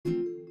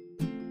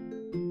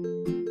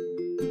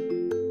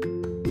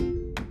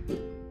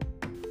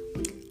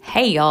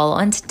Hey y'all,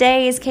 on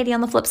today's Katie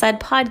on the Flip Side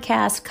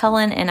podcast,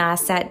 Cullen and I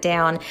sat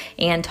down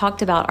and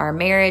talked about our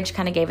marriage,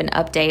 kind of gave an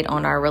update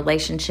on our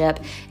relationship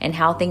and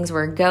how things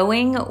were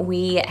going.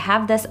 We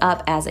have this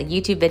up as a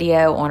YouTube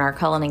video on our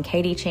Cullen and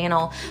Katie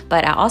channel,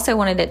 but I also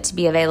wanted it to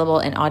be available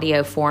in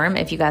audio form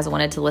if you guys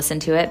wanted to listen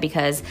to it,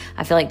 because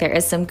I feel like there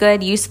is some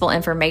good, useful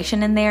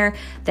information in there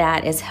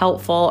that is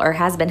helpful or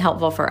has been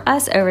helpful for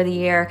us over the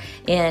year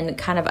in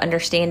kind of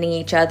understanding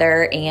each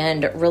other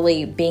and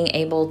really being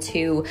able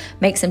to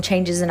make some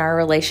changes in our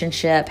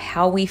relationship,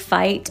 how we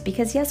fight,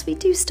 because yes, we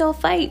do still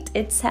fight.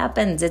 It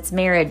happens. It's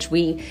marriage.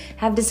 We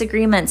have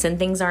disagreements and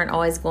things aren't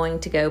always going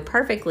to go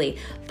perfectly,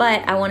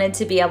 but I wanted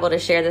to be able to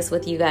share this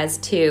with you guys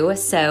too.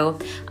 So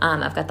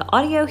I've got the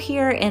audio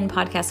here in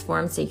podcast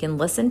form so you can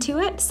listen to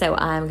it. So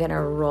I'm going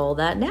to roll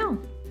that now.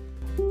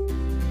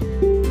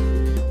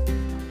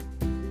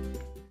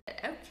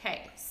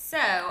 Okay, so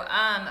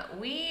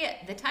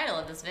the title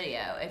of this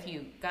video, if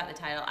you got the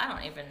title, I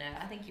don't even know,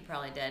 I think you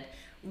probably did,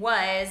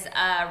 was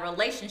a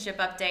relationship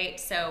update.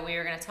 So we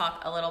were going to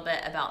talk a little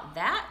bit about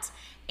that.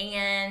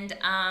 And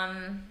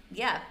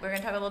we're going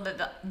to talk a little bit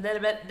about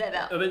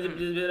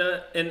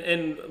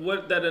and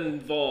what that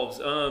involves.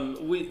 I'm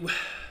going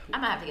to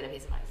have to get a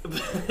piece of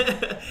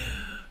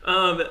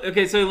ice.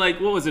 Okay, so like,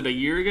 what was it, a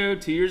year ago,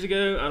 2 years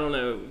ago? I don't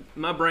know.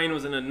 My brain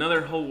was in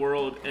another whole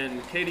world,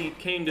 and Katie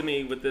came to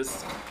me with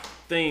this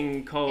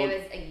thing called...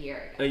 It was a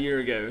year ago. A year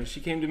ago. She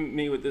came to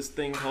me with this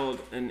thing called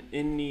an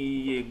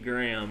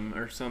Enneagram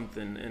or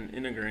something.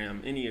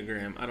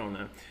 Enneagram. I don't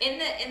know. In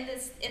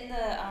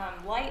the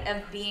light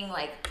of being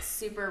like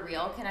super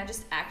real, can I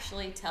just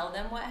actually tell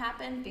them what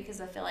happened? Because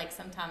I feel like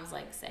sometimes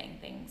like saying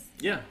things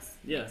makes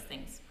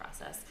things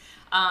process.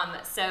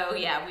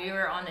 We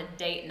were on a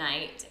date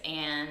night,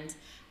 and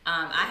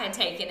I had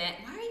taken it.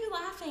 Why are you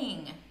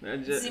laughing?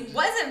 It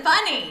wasn't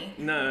funny.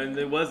 No,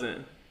 it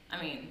wasn't.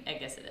 I mean, I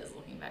guess it is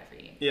looking back for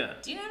you. Yeah.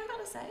 Do you know what I'm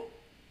about to say?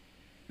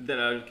 That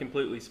I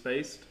completely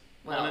spaced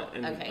on it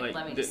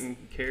and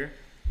didn't care.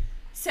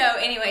 So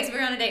anyways, we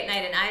were on a date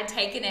night, and I had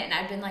taken it, and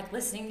I'd been like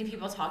listening to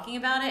people talking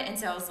about it, and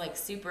so I was like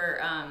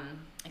super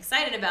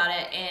excited about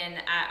it,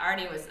 and I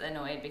already was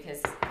annoyed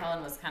because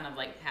Helen was kind of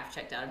like half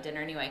checked out of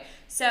dinner anyway.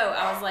 So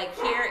I was like,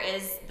 here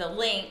is the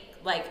link.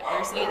 Like, we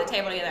were sitting at the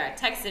table together. I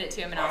texted it to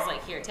him, and I was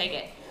like, here, take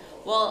it.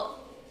 Well,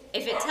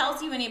 if it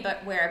tells you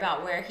anywhere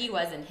about where he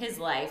was in his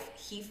life,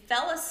 he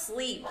fell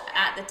asleep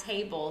at the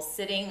table,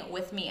 sitting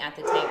with me at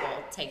the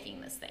table,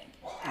 taking this thing.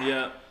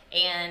 Yeah.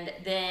 And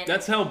then...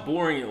 That's how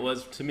boring it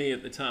was to me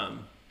at the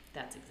time.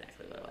 That's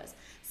exactly what it was.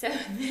 So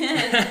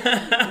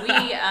then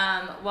we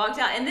walked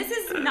out. And this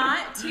is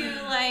not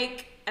to,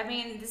 like... I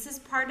mean, this is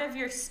part of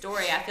your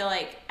story. I feel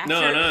like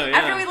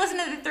after we listen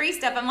to the 3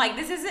 step, I'm like,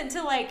 this isn't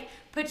to, like,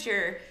 put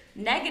your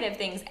negative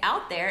things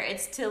out there.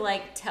 It's to,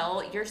 like,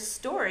 tell your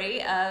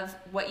story of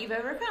what you've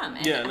overcome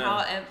and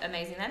how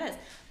amazing that is.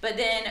 But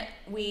then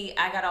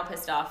I got all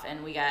pissed off,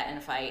 and we got in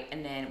a fight,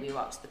 and then we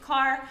walked to the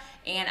car,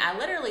 and I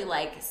literally,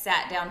 like,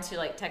 sat down to,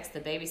 like, text the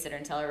babysitter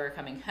and tell her we were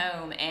coming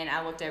home, and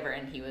I looked over,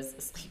 and he was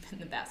asleep in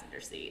the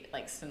passenger seat,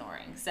 like,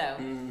 snoring. So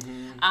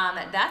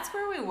that's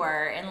where we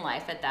were in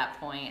life at that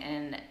point,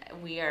 and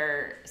we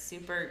are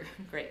super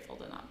grateful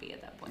to not be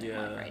at that point in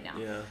life right now.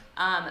 Yeah.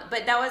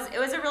 But it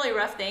was a really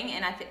rough thing,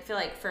 and I feel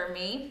like for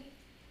me...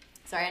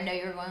 Sorry, I know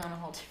you were going on a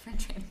whole different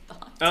train of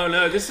thought. Oh,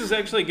 no, this is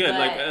actually good. But,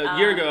 like, a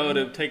year ago, I would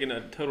have taken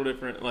a total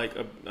different, like,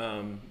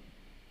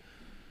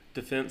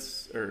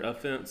 defense or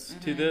offense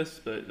to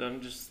this, but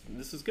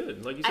this is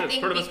good. Like you said, it's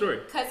part of the story.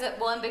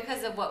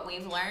 Because of what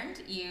we've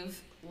learned,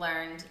 you've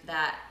learned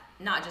that,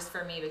 not just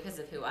for me because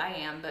of who I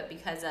am, but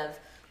because of,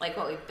 like,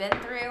 what we've been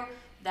through,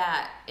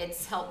 that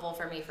it's helpful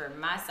for me, for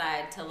my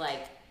side, to,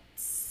 like,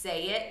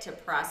 say it, to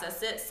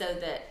process it, so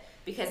that,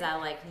 because I,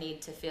 like,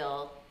 need to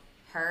feel...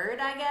 heard,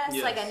 I guess.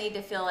 Yes. Like, I need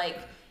to feel like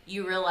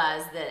you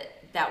realize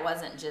that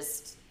wasn't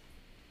just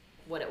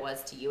what it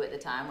was to you at the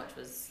time, which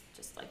was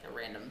just like a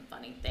random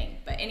funny thing.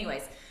 But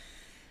anyways,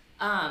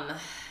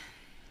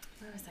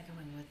 where was I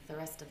going with the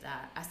rest of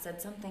that? I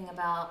said something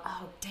about,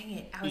 oh, dang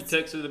it. You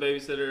texted the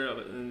babysitter,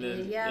 and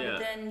then... but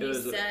then you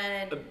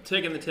said...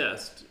 taking the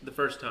test the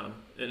first time,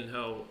 and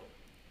how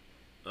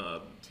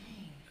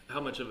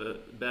much of a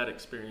bad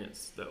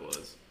experience that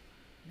was.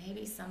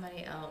 Maybe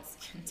somebody else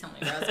can tell me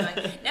where I was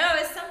going. No,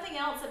 it was something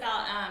else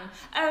about,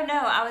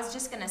 I was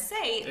just going to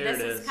say,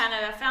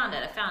 I found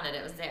it,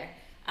 it was there.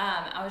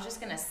 I was just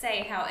going to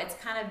say how it's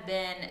kind of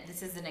been,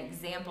 this is an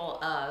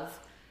example of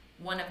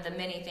one of the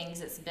many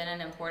things that's been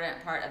an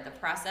important part of the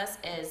process,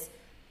 is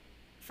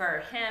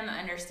for him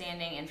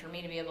understanding and for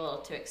me to be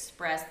able to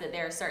express that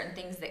there are certain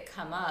things that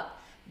come up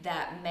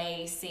that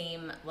may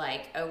seem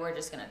like, oh, we're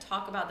just going to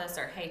talk about this,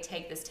 or hey,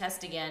 take this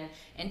test again.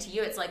 And to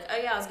you, it's like, oh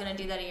yeah, I was going to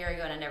do that a year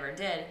ago and I never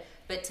did.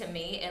 But to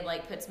me, it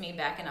like puts me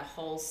back in a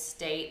whole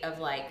state of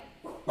like,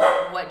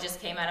 what just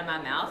came out of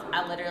my mouth.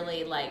 I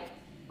literally like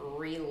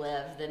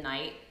relive the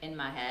night in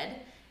my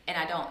head.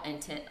 and I don't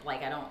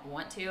I don't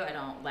want to, I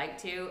don't like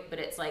to, but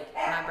it's like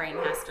my brain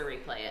has to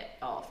replay it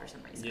all for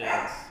some reason.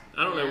 Yes.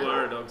 I don't know why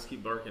our dogs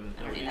keep barking.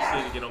 We just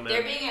need to get on that.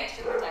 They're being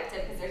extra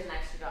protective because there's an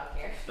extra dog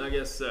here. I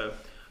guess so.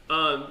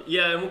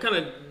 Yeah, and we'll kind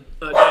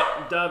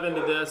of dive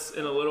into this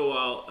in a little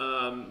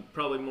while,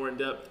 probably more in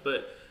depth,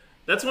 but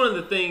that's one of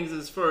the things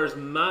as far as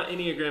my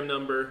Enneagram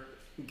number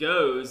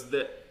goes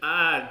that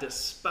I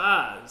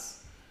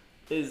despise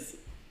is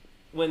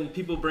when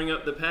people bring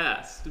up the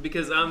past,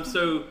 because I'm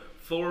so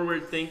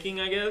forward thinking,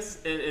 I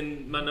guess,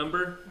 in my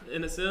number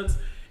in a sense,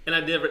 and I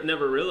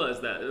never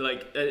realized that.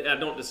 Like, I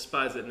don't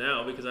despise it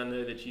now because I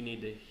know that you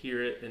need to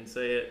hear it and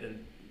say it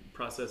and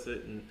process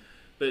it,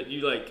 but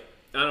you like,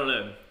 I don't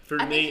know.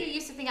 I think you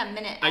used to think I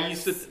meant it. I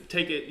used to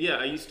take it. Yeah,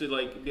 I used to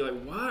be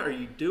like, why are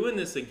you doing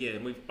this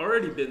again? We've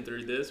already been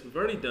through this. We've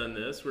already done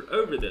this. We're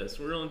over this.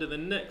 We're on to the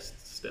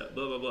next step.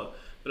 Blah blah blah.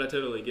 But I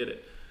totally get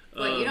it.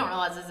 What you don't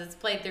realize is it's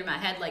played through my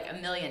head like a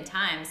million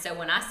times. So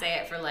when I say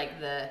it for like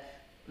the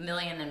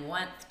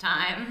 1,000,001th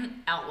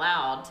time out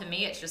loud, to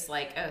me it's just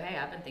like, oh hey,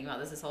 I've been thinking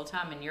about this whole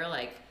time, and you're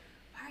like,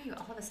 why are you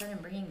all of a sudden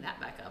bringing that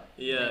back up?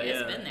 Yeah,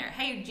 it's been there.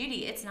 Hey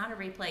Judy, it's not a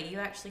replay. You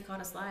actually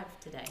caught us live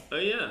today. Oh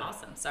yeah.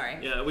 Awesome. Sorry.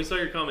 Yeah, we saw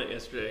your comment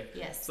yesterday.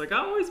 Yes. It's like I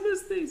always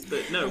miss these,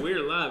 but no,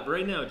 we're live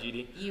right now,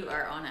 Judy. You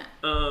are on it.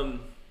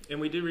 And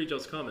we do read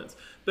y'all's comments.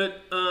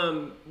 But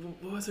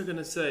what was I going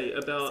to say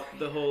about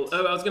the whole...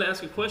 Oh, I was going to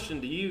ask a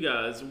question to you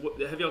guys.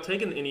 Have y'all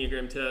taken the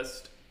Enneagram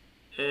test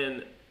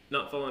and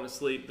not fallen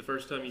asleep the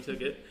first time you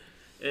took it?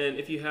 And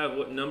if you have,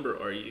 what number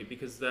are you?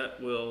 Because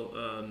that will...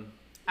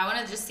 I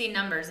want to just see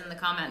numbers in the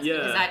comments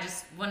because I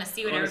just want to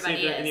see what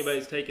everybody is.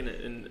 Anybody's taken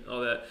it and all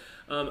that.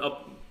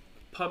 I'll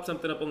pop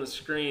something up on the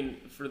screen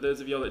for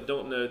those of y'all that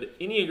don't know. The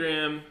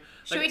Enneagram...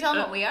 Should we tell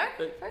them what we are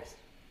first?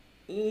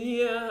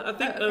 Yeah, I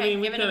think. Okay, I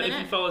mean,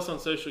 if you follow us on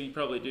social, you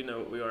probably do know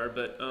what we are.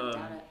 But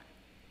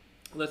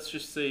let's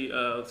just see.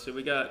 Let's see.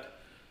 We got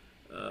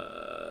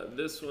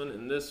this one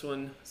and this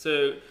one.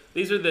 So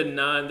these are the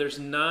 9. There's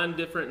 9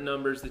 different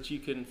numbers that you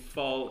can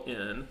fall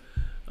in.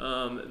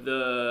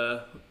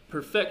 The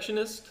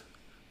perfectionist,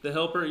 the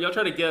helper. Y'all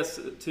try to guess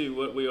too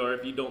what we are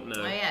if you don't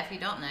know. Oh yeah, if you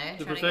don't know.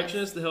 The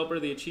perfectionist, the helper,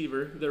 the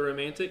achiever, the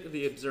romantic,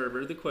 the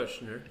observer, the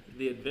questioner,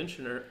 the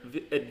adventurer,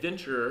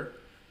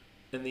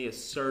 and the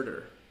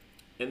asserter.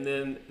 And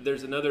then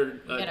there's another...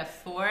 You got a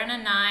 4 and a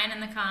 9 in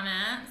the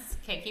comments.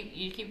 Okay,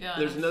 keep going.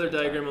 There's another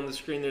diagram on the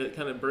screen there that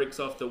kind of breaks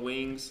off the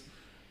wings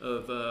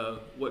of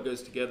what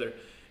goes together.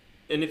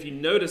 And if you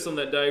notice on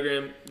that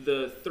diagram,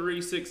 the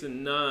 3, 6,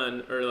 and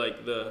 9 are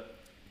like the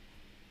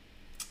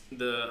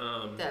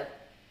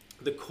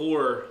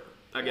core,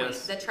 I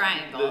guess. The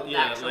triangle.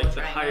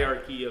 The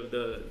hierarchy of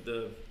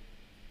the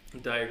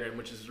diagram,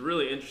 which is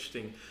really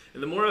interesting.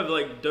 And the more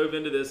I've dove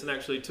into this and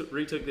actually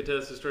retook the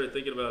test and started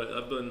thinking about it,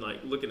 I've been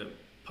looking at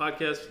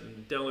podcasts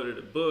and downloaded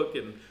a book,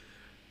 and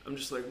I'm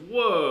just like,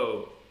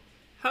 whoa,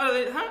 how do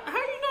you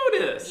know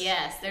this?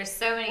 Yes, there's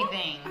so many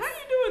things. How are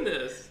you doing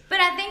this? But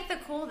I think the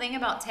cool thing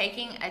about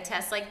taking a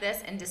test like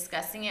this and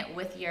discussing it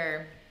with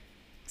your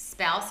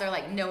spouse, or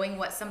knowing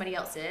what somebody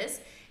else is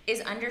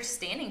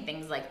understanding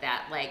things like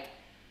that,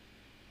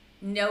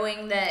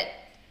 knowing that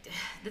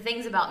the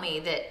things about me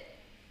that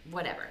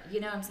whatever, you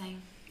know what I'm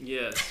saying?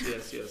 Yes.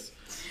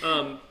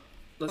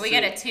 We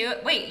got a 2.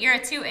 Wait, you're a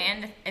 2,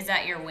 and is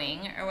that your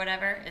wing or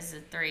whatever? Is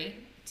it 3?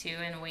 2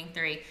 and a wing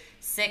 3.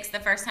 6 the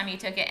first time you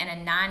took it, and a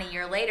 9 a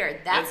year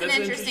later. That's an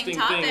interesting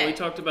topic. Thing. We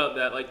talked about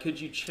that.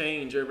 Could you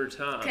change over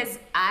time? Because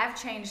I've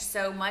changed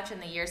so much in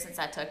the year since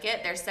I took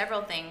it. There's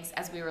several things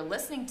as we were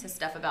listening to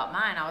stuff about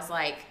mine. I was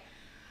like,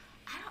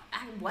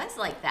 I was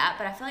like that,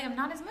 but I feel like I'm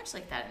not as much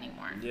like that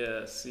anymore.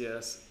 Yes.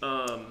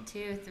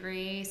 2,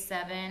 3,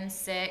 7,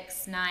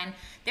 6, 9.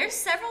 There's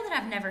several that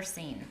I've never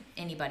seen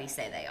anybody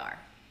say they are.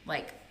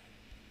 Like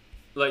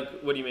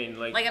what do you mean?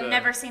 I've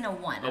never seen a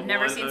 1. I've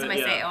never seen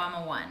somebody say, "Oh,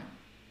 I'm a 1."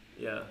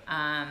 Yeah.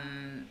 I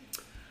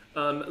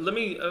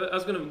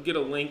was gonna get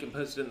a link and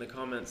post it in the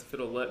comments if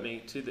it'll let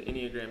me to the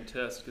Enneagram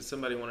test, because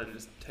somebody wanted to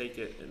just take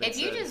it. And if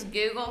you just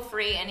Google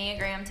free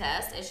Enneagram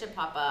test, it should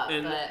pop up.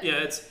 And yeah,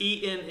 it's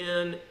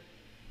ENNEAGRAM.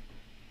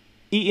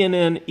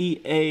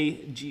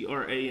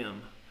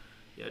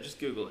 Yeah, just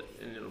Google it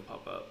and it'll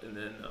pop up. And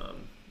then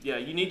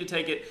you need to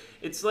take it.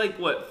 It's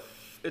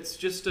it's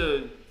just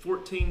a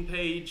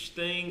 14-page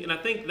thing, and I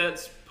think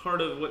that's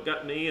part of what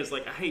got me is I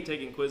hate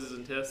taking quizzes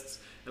and tests,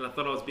 and I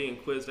thought I was being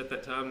quizzed at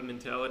that time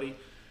mentally.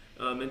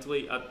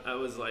 I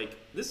was like,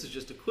 this is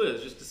just a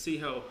quiz, just to see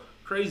how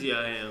crazy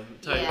I am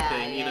type of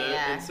thing, you know?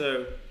 Yeah. And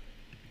so,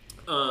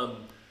 look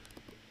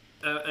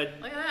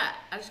at that.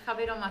 I just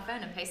copied it on my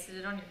phone and pasted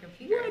it on your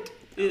computer. What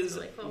is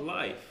really cool.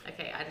 Life?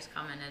 Okay, I just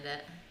commented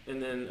it.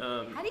 And then,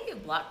 how do you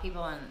block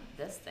people on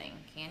this thing?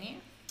 Can you?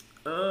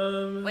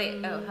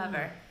 Wait,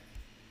 hover.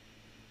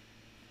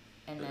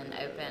 And then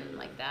open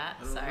like that.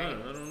 I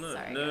don't know.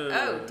 Sorry.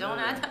 No, don't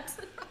add that to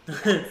the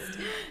list.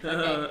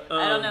 Okay.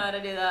 I don't know how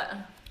to do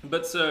that.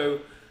 But so,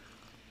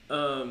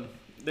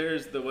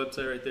 there's the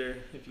website right there.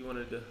 If you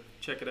wanted to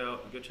check it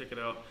out, go check it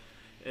out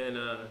and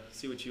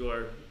see what you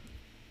are.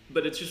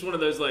 But it's just one of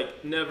those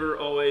never,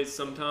 always,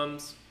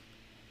 sometimes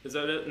Is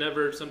that it?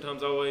 Never,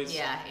 sometimes, always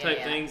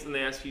type things, and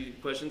they ask you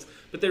questions.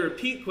 But they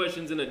repeat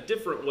questions in a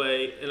different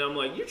way, and I'm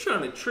like, you're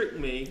trying to trick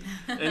me.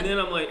 And then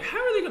I'm like, how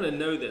are they going to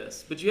know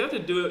this? But you have to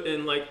do it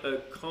in like a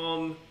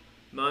calm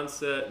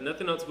mindset,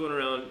 nothing else going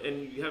around,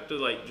 and you have to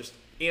like just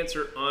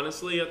answer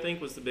honestly, I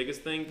think was the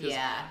biggest thing. Because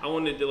I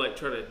wanted to like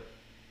try to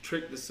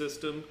trick the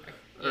system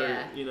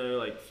or, you know,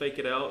 like fake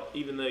it out,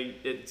 even though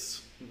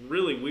it's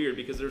really weird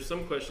because there's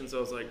some questions I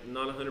was like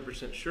not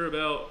 100% sure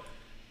about.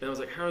 And I was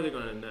like, how are they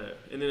going to know?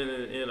 And then in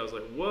the end, I was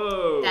like,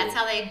 whoa. That's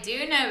how they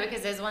do know,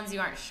 because those ones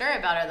you aren't sure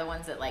about are the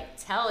ones that, like,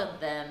 tell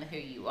them who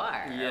you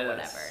are or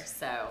whatever.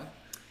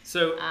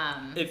 So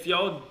if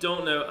y'all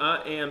don't know,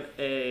 I am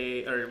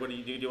or what do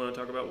you do? Do you want to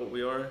talk about what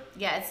we are?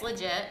 Yeah, it's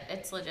legit.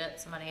 It's legit.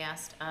 Somebody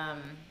asked.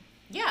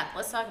 Yeah,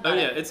 let's talk about it.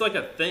 Oh, yeah, it's like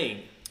a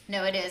thing.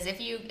 No, it is.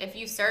 If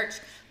you search,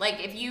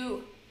 like, if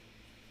you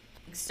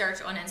search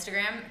on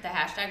Instagram, the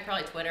hashtag,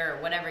 probably Twitter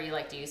or whatever you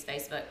like to use,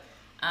 Facebook,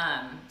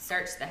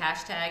 search the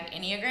hashtag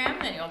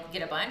Enneagram, then you'll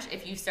get a bunch.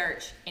 If you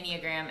search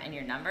Enneagram and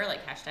your number,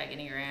 like hashtag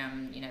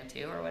Enneagram,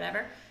 2 or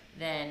whatever,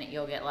 then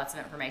you'll get lots of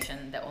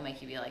information that will make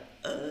you be like,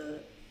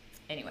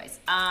 Anyways,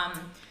 I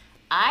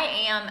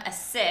am a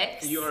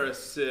 6. You are a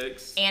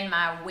 6. And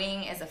my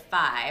wing is a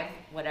 5,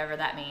 whatever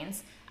that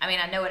means. I mean,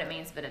 I know what it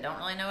means, but I don't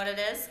really know what it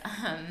is.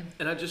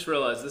 And I just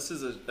realized this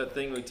is a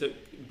thing we took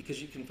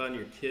because you can find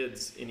your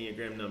kids'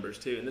 Enneagram numbers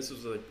too. And this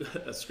was a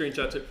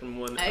screenshot I took from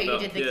one about you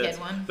did kids. The kid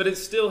one? But it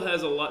still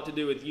has a lot to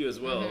do with you as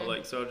well. Mm-hmm.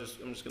 Like, so I'm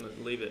just gonna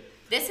leave it.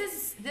 This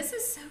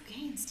is so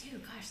Gaines too.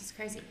 Gosh, it's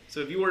crazy. So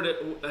if you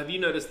have you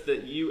noticed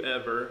that you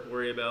ever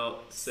worry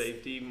about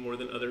safety more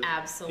than other people?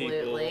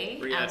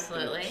 Absolutely.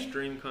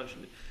 Extreme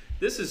conscience.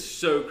 This is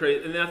so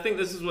crazy, and I think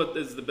this is what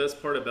is the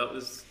best part about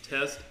this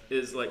test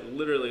is like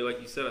literally, like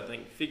you said, I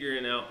think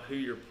figuring out who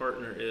your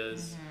partner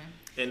is.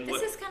 Mm-hmm. And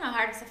this is kind of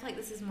hard because I feel like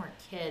this is more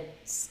kid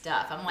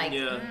stuff. I'm like,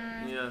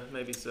 yeah,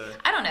 maybe so.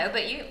 I don't know,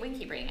 but we can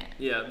keep reading it.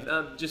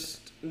 Yeah,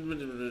 just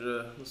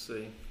let's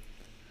see.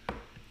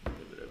 Give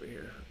it over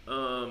here.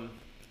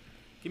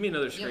 Give me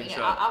another screenshot.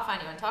 I'll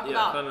find you one. Talk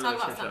about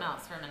something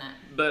else for a minute.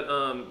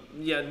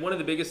 But one of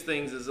the biggest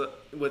things is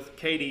with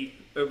Katie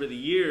over the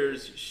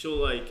years, she'll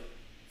like.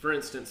 For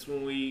instance,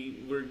 when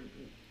we were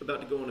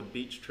about to go on a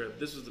beach trip,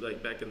 this was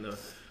like back in the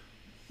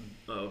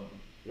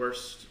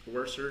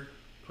worser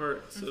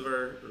parts of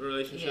our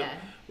relationship. Yeah.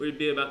 We'd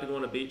be about to go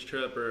on a beach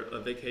trip or a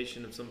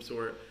vacation of some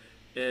sort,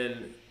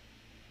 and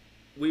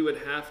we would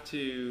have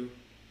to,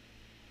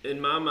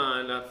 in my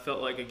mind, I felt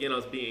like, again, I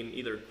was being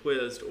either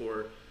quizzed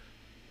or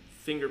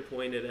finger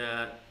pointed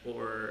at,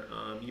 or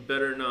you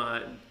better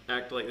not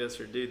act like this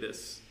or do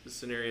this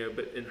scenario.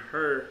 But in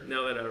her,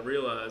 now that I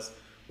realize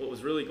what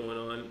was really going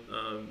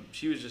on,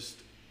 she was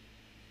just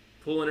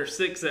pulling her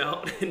 6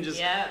 out and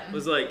just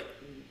was like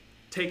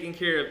taking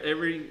care of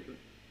every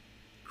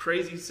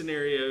crazy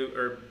scenario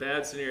or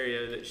bad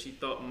scenario that she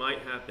thought might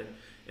happen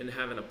and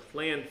having a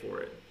plan for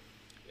it.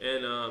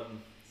 And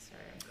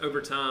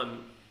over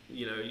time,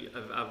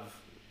 I've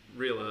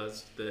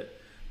realized that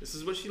this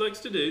is what she likes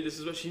to do, this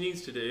is what she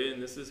needs to do,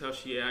 and this is how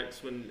she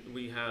acts when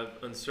we have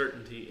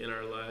uncertainty in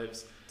our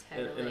lives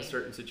in a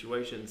certain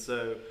situation.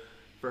 So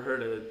for her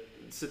to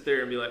sit there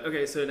and be like,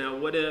 okay, so now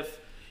what if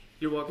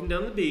you're walking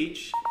down the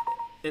beach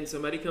and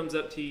somebody comes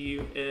up to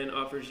you and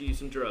offers you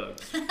some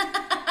drugs?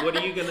 What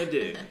are you going to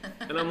do?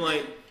 And I'm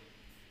like,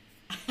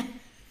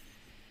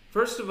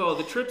 first of all,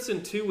 the trip's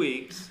in 2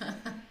 weeks.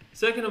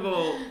 Second of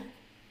all,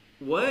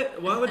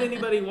 what? Why would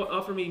anybody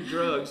offer me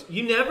drugs?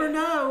 You never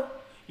know.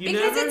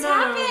 Because it's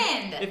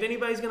happened. If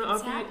anybody's going to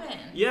offer you.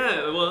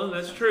 Yeah, well,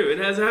 that's true. It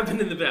has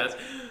happened in the past.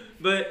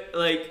 But,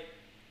 like,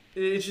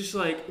 it's just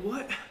like,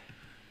 what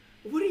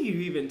are you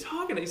even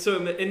talking about?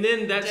 So, and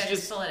then that's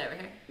just pull it over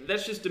here.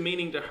 That's just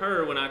demeaning to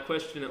her when I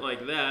question it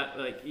like that.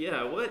 Like,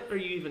 yeah, what are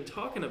you even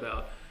talking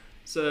about?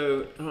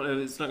 So, I don't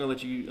know, it's not going to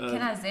let you...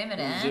 Can I zoom it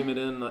in? Zoom it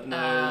in?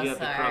 No, you have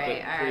to crop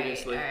it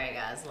previously. All right,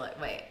 guys, look,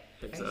 wait.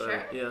 Are you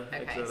sure?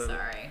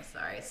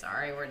 Okay,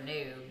 sorry, we're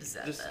noobs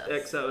at just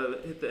this. X out of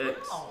it, hit the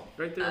X.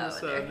 Right there on the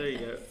side, there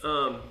you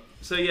go.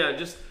 So yeah,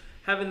 just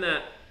having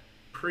that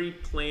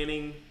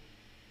pre-planning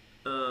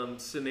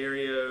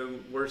scenario,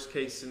 worst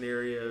case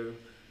scenario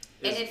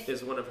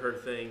is one of her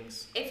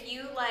things. If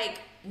you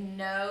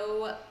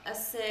know a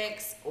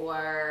 6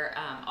 or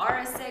are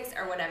a 6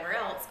 or whatever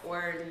else,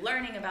 or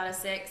learning about a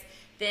 6,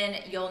 then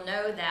you'll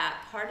know that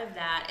part of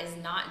that is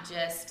not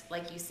just,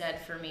 like you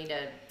said, for me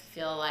to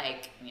feel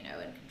like, in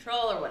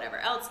control or whatever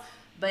else,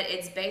 but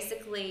it's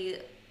basically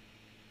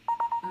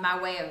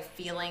my way of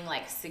feeling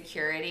like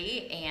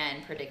security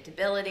and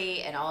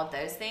predictability and all of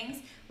those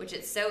things, which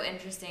it's so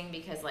interesting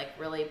because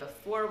really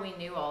before we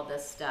knew all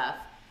this stuff,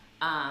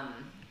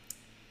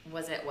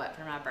 was it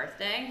for my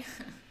birthday?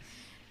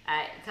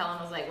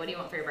 Cullen was like, what do you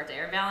want for your birthday,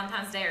 or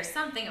Valentine's Day or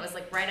something? It was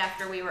right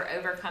after we were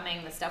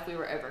overcoming the stuff we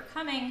were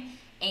overcoming,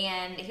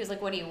 and he was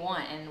like, what do you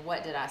want? And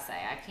what did I say?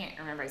 I can't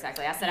remember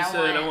exactly. I said,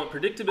 I want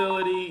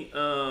predictability,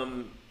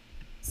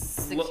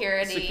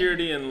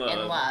 security and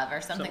love.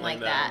 Or something like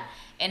that.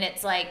 And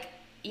it's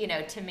you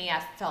know, to me,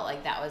 I felt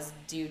like that was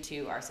due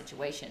to our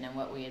situation and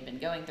what we had been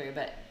going through.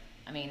 But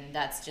I mean,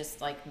 that's just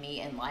like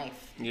me in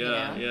life.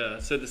 Yeah, you know? yeah.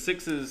 So the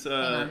 6 is. Hang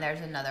on,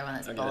 there's another one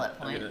that's bullet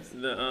points.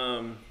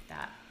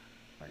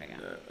 Where'd I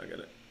go? I got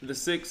it. The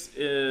 6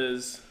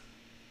 is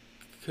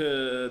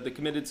the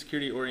committed,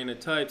 security-oriented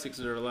type.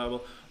 6s are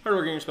reliable,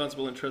 hardworking,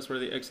 responsible, and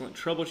trustworthy. Excellent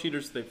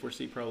troubleshooters. They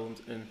foresee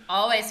problems and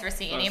always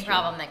foresee any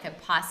problem that could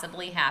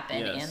possibly happen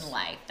in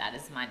life. That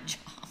is my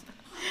job.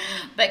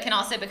 But can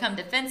also become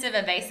defensive,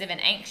 evasive,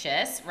 and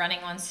anxious, running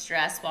on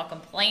stress while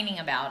complaining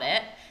about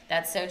it.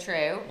 That's so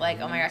true. Like,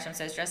 oh my gosh, I'm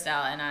so stressed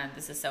out, and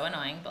this is so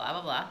annoying, blah,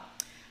 blah,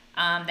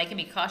 blah. They can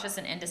be cautious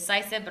and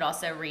indecisive, but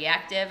also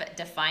reactive,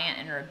 defiant,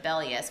 and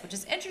rebellious, which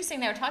is interesting.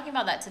 They were talking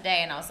about that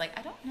today, and I was like,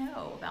 I don't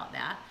know about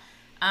that.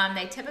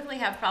 They typically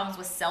have problems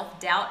with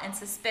self-doubt and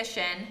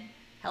suspicion.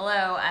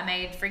 Hello, I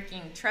made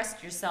freaking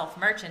trust yourself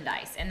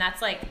merchandise. And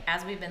that's like,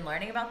 as we've been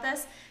learning about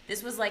this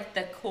was like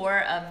the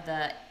core of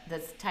the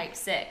type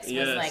 6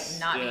 was like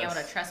not being able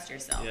to trust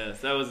yourself.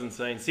 Yes, that was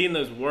insane. Seeing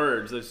those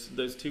words,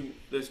 those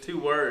two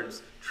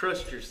words,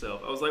 trust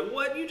yourself. I was like,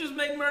 what? You just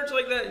made merch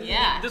like that?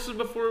 Yeah. This was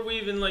before we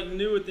even like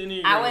knew what the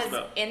Enneagram was about.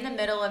 I was in the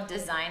middle of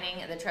designing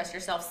the trust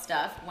yourself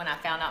stuff when I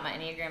found out my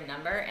Enneagram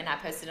number, and I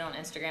posted it on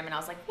Instagram, and I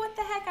was like, what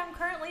the heck? I'm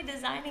currently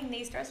designing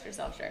these trust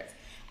yourself shirts.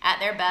 At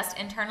their best,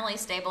 internally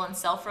stable and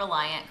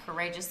self-reliant,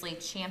 courageously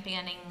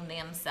championing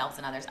themselves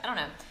and others. I don't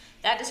know.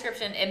 That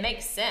description, it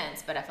makes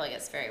sense, but I feel like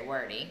it's very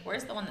wordy.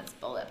 Where's the one that's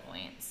bullet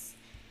points?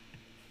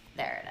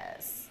 There it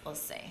is. Let's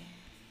see.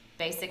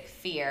 Basic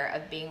fear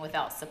of being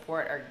without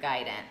support or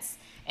guidance.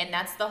 And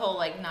that's the whole,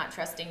 like, not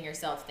trusting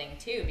yourself thing,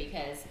 too,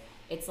 because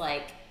it's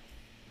like,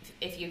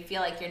 if you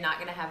feel like you're not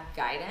going to have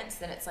guidance,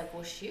 then it's like,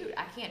 well, shoot,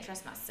 I can't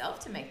trust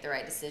myself to make the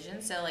right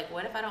decision. So, like,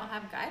 what if I don't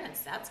have guidance?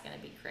 That's going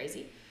to be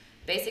crazy.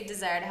 Basic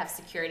desire to have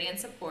security and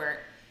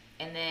support.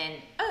 And then,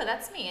 oh,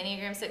 that's me.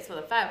 Enneagram 6 with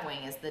a 5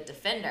 wing is the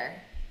defender.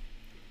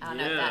 I don't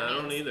know what that means.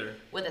 I don't either.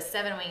 With a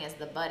 7 wing is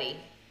the buddy.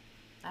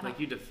 Like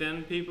you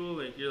defend people?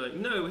 Like you're like,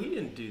 no, he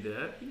didn't do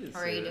that. He didn't or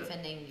are you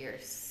defending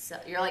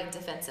yourself? You're like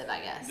defensive, I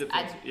guess.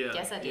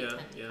 Guess I do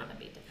tend to kind of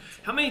be defensive.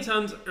 How many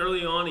times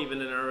early on,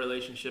 even in our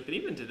relationship, and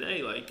even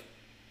today, like,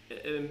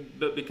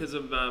 but because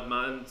of my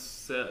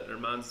mindset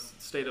or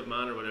state of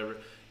mind or whatever,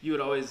 you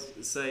would always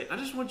say, I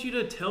just want you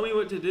to tell me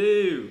what to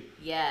do.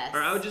 Yes.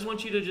 Or I would just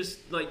want you to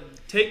just, like,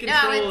 take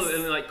control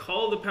and, like,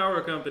 call the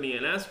power company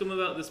and ask them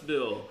about this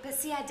bill. But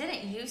see, I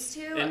didn't used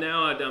to. And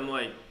now I'm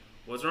like,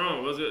 what's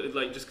wrong? What's it?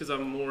 Like, just because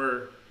I'm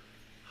more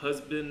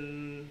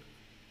husband,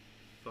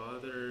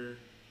 father,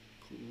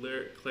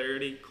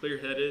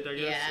 clear-headed, I guess?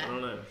 Yeah. I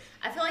don't know.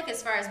 I feel like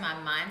as far as my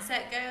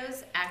mindset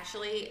goes,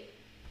 actually,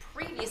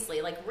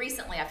 previously, like,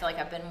 recently, I feel like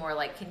I've been more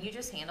like, can you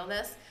just handle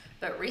this?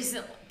 But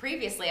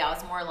previously, I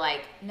was more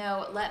like,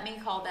 no, let me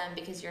call them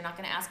because you're not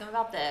going to ask them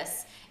about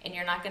this, and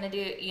you're not going to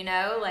do, you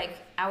know, like,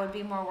 I would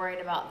be more worried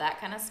about that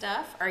kind of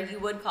stuff. Or you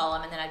would call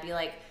them, and then I'd be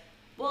like,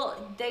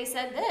 well, they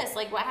said this.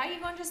 Like, how are you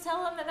going to just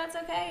tell them that that's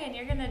okay, and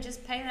you're going to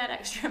just pay that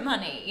extra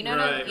money? You know,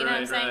 what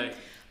I'm saying? Right.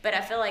 But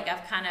I feel like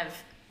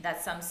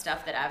that's some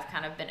stuff that I've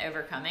kind of been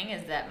overcoming,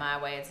 is that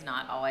my way is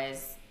not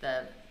always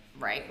the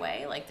right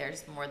way. Like,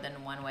 there's more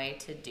than one way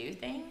to do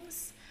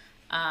things.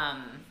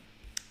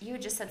 You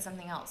had just said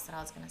something else that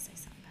I was going to say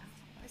something about.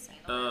 What was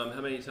it?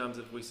 How many times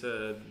have we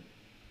said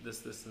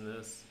this, and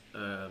this?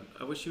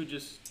 I wish you would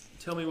just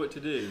tell me what to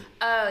do.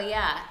 Oh,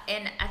 yeah.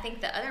 And I think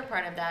the other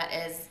part of that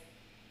is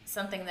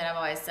something that I've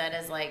always said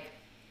is, like,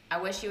 I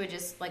wish you would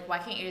just, like, why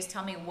can't you just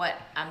tell me what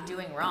I'm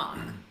doing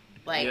wrong?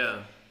 Like,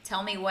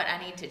 tell me what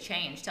I need to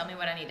change. Tell me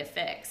what I need to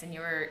fix. And you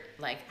were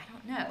like, I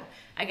don't know.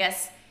 I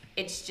guess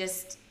it's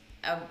just,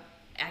 I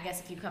guess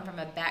if you come from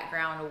a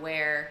background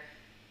where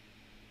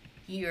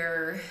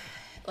you're,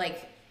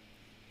 like,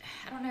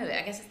 I don't know,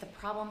 I guess it's the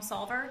problem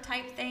solver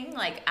type thing.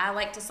 Like, I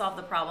like to solve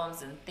the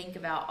problems and think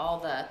about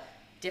all the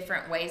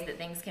different ways that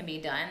things can be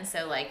done.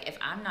 So, like, if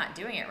I'm not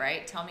doing it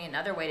right, tell me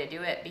another way to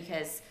do it,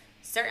 because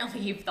certainly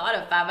you've thought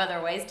of 5 other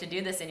ways to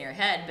do this in your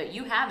head, but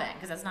you haven't,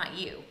 because that's not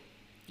you.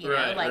 You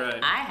know, like,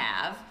 I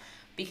have,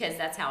 because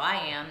that's how I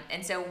am.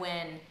 And so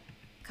when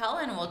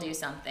Cullen will do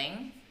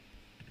something,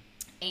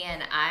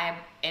 and I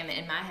am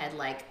in my head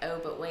like,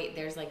 oh, but wait,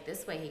 there's like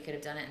this way he could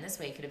have done it and this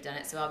way he could have done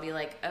it. So I'll be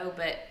like, oh,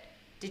 but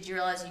did you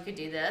realize you could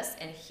do this?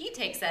 And he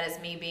takes that as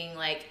me being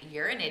like,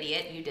 you're an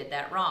idiot, you did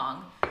that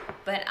wrong.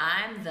 But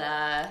I'm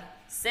the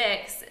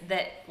 6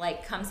 that,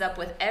 like, comes up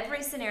with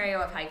every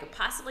scenario of how you could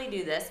possibly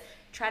do this,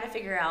 try to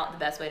figure out the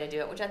best way to do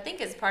it, which I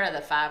think is part of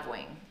the 5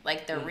 wing.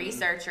 Like, the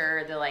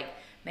researcher, the, like,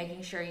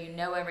 making sure you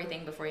know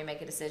everything before you make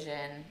a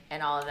decision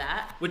and all of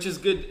that. Which is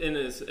good, and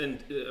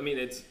I mean,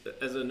 it's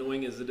as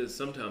annoying as it is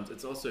sometimes,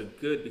 it's also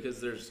good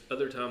because there's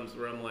other times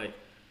where I'm like,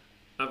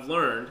 I've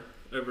learned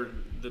over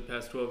the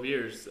past 12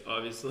 years,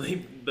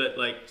 obviously, but,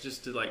 like,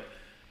 just to, like,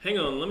 hang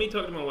on, let me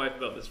talk to my wife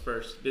about this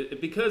first.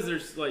 Because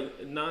there's,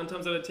 like, 9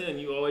 times out of 10,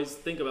 you always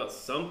think about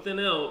something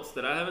else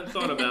that I haven't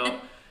thought about.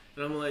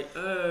 And I'm like,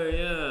 oh,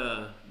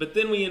 yeah. But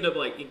then we end up,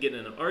 like, getting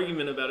in an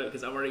argument about it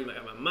because I've already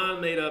got my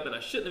mind made up and I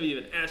shouldn't have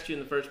even asked you in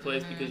the first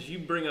place because you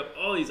bring up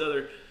all these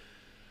other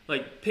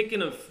like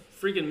picking a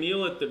freaking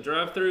meal at the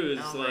drive-thru is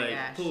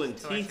pulling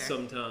Torture. teeth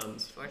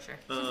sometimes. Torture.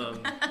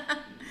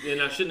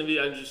 And I shouldn't be.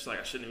 I'm just like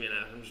I shouldn't have been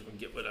asked. I'm just gonna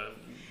get what I.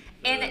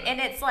 And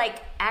it's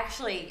like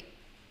actually,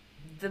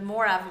 the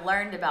more I've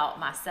learned about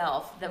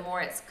myself, the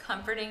more it's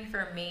comforting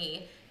for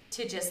me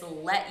to just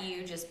let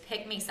you just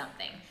pick me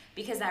something,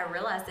 because I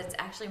realize that it's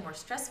actually more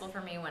stressful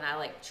for me when I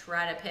like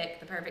try to pick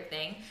the perfect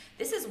thing.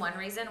 This is one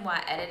reason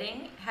why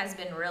editing has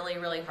been really,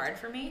 really hard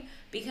for me,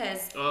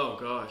 because oh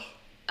gosh.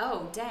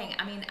 Oh, dang.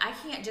 I mean, I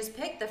can't just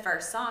pick the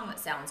first song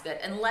that sounds good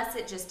unless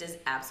it just is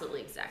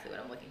absolutely exactly what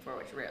I'm looking for,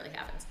 which rarely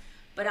happens.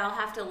 But I'll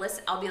have to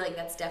listen. I'll be like,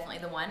 that's definitely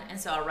the one. And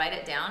so I'll write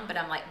it down, but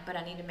I'm like, but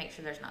I need to make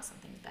sure there's not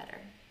something better.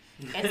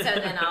 And so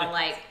then I'll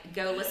like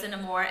go listen to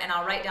more, and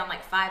I'll write down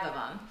like 5 of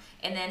them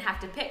and then have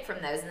to pick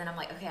from those. And then I'm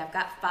like, okay, I've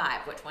got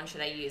 5. Which one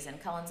should I use? And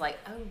Cullen's like,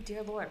 oh,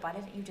 dear Lord, why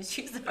didn't you just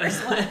use the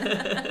first one?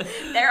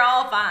 They're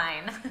all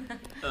fine.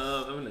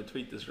 I'm going to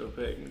tweet this real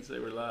quick and say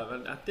we're live.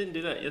 I didn't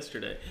do that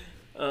yesterday.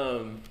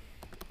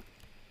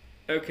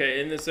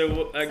 Okay, and then,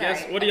 so I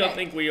guess, what do y'all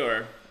think we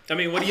are? I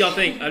mean, what do y'all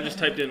think? I just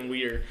typed in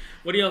weird.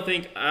 What do y'all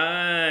think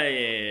I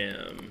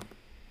am?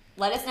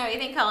 Let us know what you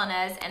think Cullen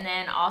is, and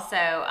then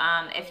also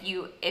if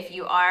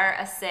you are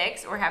a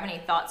 6 or have any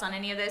thoughts on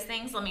any of those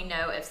things, let me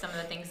know if some of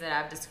the things that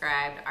I've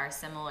described are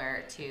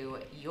similar to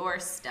your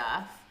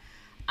stuff.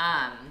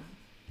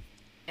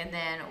 And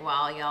then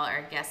while y'all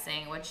are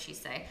guessing, what'd she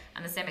say?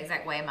 I'm the same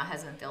exact way. My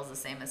husband feels the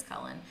same as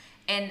Cullen.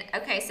 And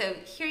okay, so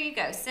here you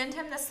go. Send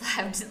him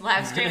this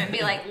live stream and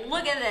be like,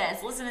 look at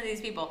this. Listen to these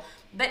people.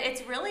 But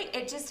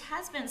it just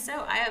has been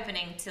so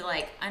eye-opening to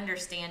like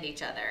understand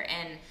each other.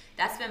 And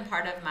that's been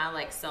part of my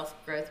like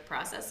self-growth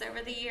process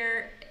over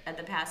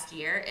the past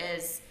year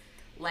is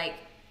like,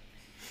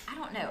 I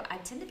don't know. I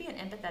tend to be an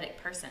empathetic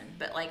person,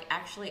 but like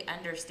actually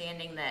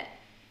understanding that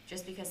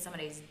just because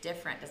somebody's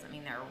different doesn't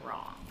mean they're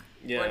wrong.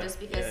 Yeah, or just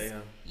because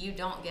you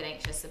don't get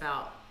anxious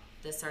about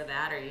this or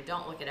that, or you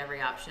don't look at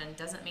every option,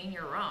 doesn't mean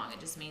you're wrong. It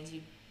just means you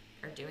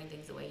are doing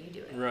things the way you do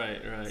it.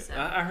 Right. So.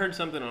 I heard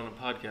something on a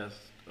podcast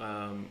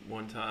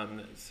one time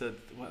that said,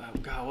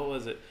 God, what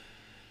was it?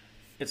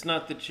 It's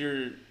not that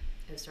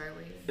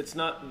it's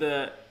not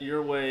that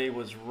your way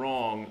was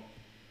wrong.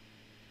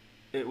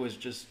 It was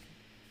just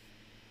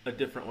a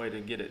different way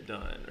to get it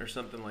done, or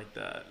something like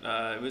that.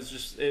 It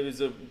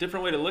was a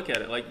different way to look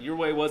at it. Like your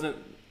way wasn't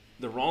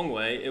the wrong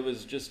way. It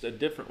was just a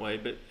different way.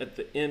 But at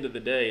the end of the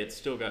day, it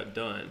still got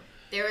done.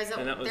 There was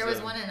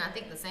one in, I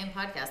think, the same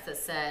podcast that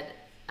said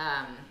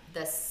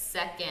the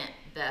second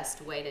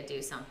best way to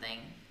do something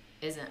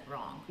isn't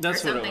wrong.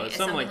 That's what it was.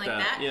 Something like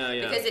that.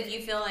 Yeah. Because if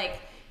you feel like,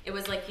 it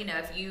was like,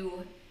 if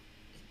you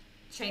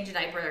change a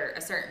diaper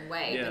a certain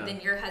way, but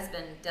then your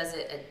husband does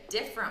it a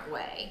different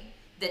way,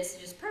 that's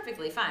just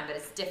perfectly fine, but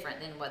it's different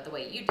than the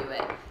way you do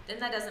it, then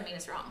that doesn't mean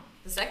it's wrong.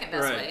 The second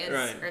best way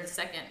is, or the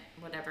second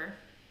whatever.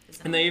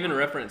 And they even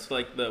referenced,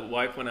 like, the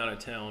wife went out of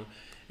town,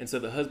 and so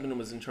the husband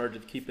was in charge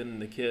of keeping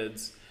the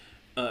kids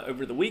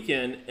over the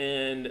weekend,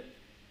 and,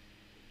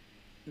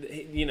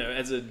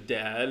 as a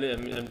dad,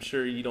 I'm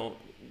sure you don't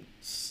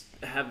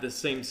have the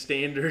same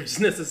standards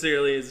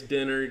necessarily as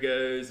dinner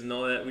goes and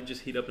all that. We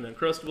just heat up an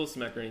Uncrustables, some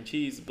macaroni and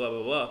cheese, blah,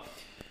 blah, blah.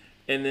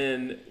 And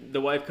then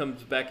the wife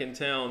comes back in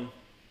town,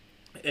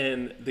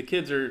 and the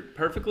kids are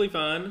perfectly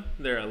fine.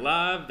 They're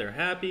alive. They're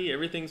happy.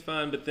 Everything's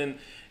fine. But then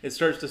it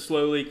starts to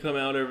slowly come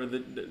out over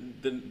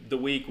the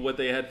week what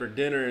they had for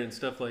dinner and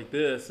stuff like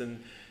this.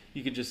 And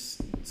you could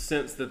just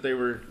sense that they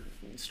were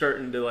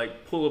starting to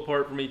like pull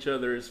apart from each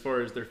other as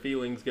far as their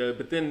feelings go.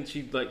 But then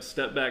she like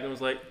stepped back and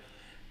was like,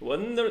 it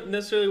wasn't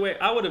necessarily the way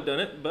I would have done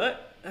it,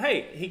 but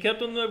hey, he kept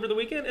them over the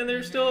weekend and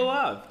they're still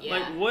alive.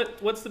 Yeah. Like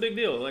what's the big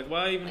deal? Like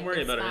why even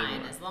worry about it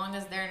anymore? As long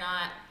as they're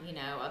not,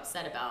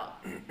 upset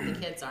about the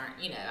kids aren't,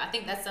 I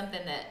think that's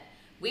something that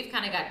we've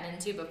kind of gotten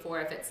into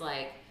before. If it's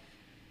like,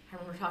 I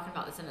remember talking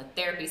about this in a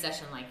therapy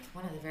session, like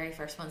one of the very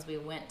first ones we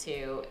went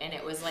to, and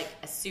it was like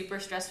a super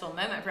stressful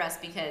moment for us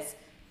because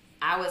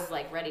I was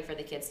like ready for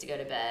the kids to go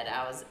to bed.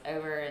 I was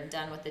over and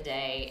done with the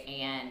day,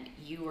 and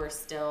you were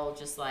still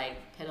just like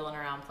piddling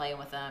around playing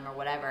with them or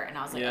whatever. And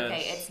I was like,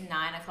 okay, it's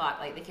 9 o'clock.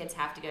 Like the kids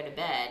have to go to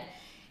bed.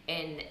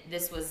 And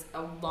this was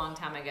a long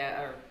time ago,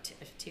 or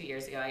 2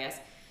 years ago, I guess.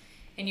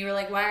 And you were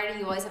like, why do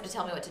you always have to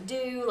tell me what to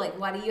do? Like,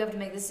 why do you have to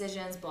make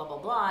decisions? Blah, blah,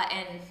 blah.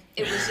 And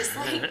it was just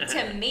like,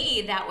 to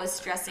me, that was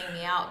stressing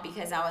me out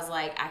because I was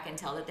like, I can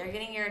tell that they're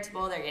getting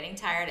irritable. They're getting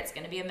tired. It's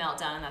going to be a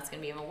meltdown, and that's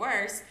going to be even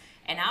worse.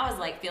 And I was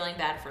like feeling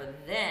bad for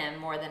them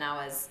more than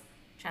I was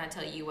trying to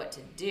tell you what to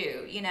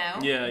do, Yeah.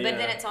 But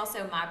then it's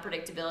also my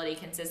predictability,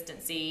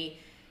 consistency,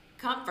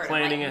 comfort.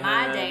 Planning like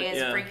ahead, my day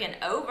is freaking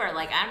over.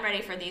 Like I'm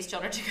ready for these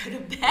children to go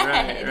to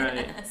bed.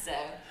 Right. So,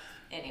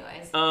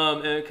 anyways.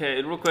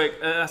 Okay, real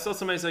quick. I saw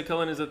somebody say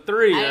Cullen is a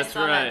 3. That's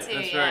right.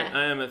 That's right.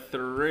 I am a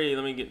 3.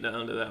 Let me get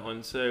down to that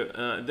one.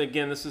 So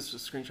again, this is a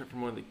screenshot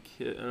from one of the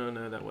kids. Oh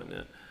no, that wasn't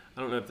it.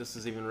 I don't know if this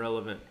is even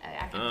relevant.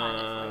 I can find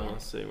it for you.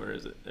 Let's see. Where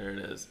is it? There it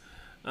is.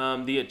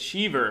 The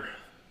achiever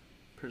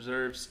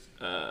preserves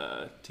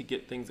to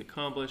get things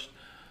accomplished.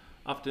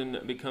 often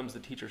becomes the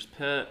teacher's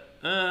pet.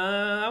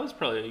 I was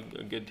probably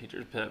a good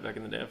teacher's pet back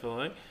in the day, I feel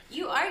like.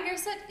 You are. You're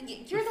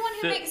the one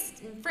who makes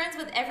friends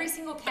with every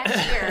single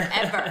cashier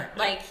ever.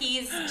 Like,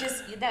 he's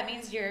just, that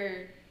means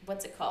you're,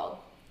 what's it called?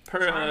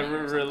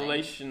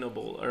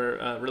 Relationable or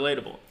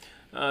relatable.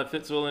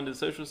 Fits well into the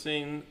social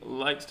scene,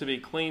 likes to be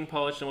clean,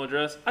 polished, and well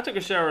dressed. I took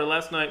a shower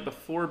last night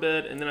before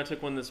bed, and then I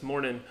took one this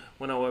morning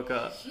when I woke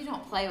up. You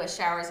don't play with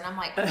showers, and I'm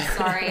like, I'm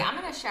sorry, I'm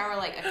going to shower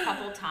like a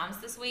couple times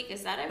this week.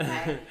 Is that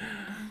okay?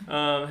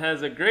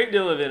 Has a great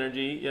deal of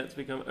energy, yet it's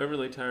become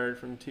overly tired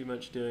from too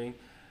much doing.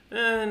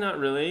 Not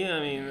really. I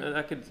mean,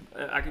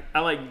 I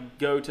like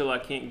go till I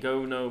can't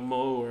go no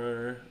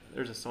more.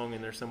 There's a song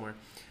in there somewhere.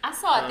 I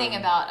saw a thing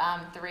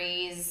about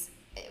threes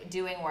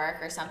doing work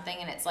or something,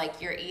 and it's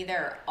like you're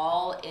either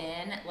all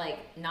in, like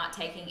not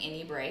taking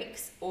any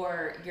breaks,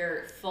 or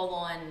you're full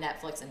on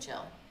Netflix and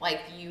chill.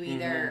 Like, you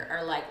either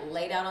are like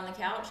laid out on the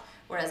couch,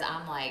 whereas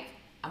I'm like,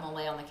 I'm gonna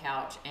lay on the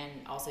couch and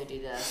also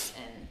do this.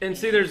 And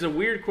see, there's a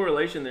weird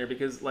correlation there,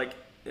 because like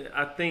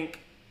I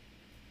think,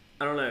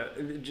 I don't know,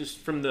 just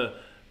from the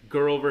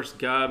girl versus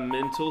guy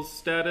mental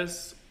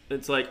status,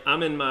 it's like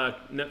I'm in my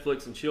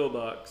Netflix and chill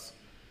box.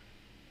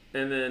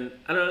 And then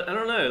I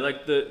don't know, like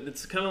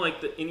it's kind of like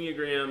the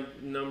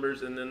Enneagram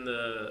numbers, and then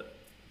the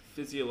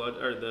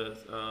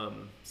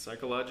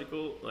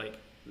psychological, like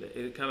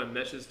it kind of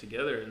meshes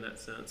together in that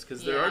sense.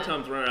 Because there are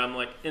times where I'm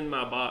like in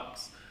my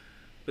box,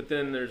 but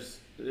then there's,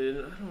 I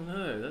don't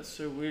know, that's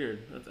so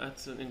weird.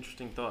 That's an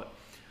interesting thought.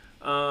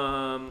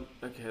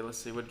 Okay, let's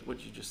see,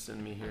 what you just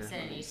send me here? I'm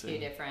sending you two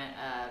different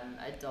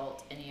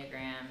adult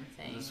Enneagram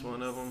things. Is this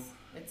one of them?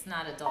 It's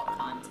not adult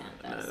content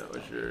though. No, that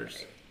was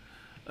yours.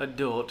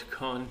 Adult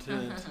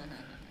content.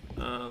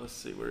 Let's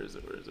see, where is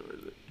it? Right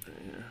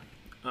here.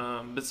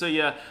 But so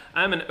yeah,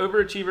 I'm an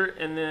overachiever,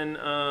 and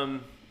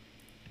then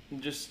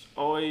just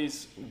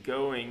always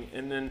going,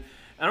 and then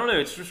I don't know,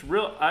 it's just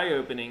real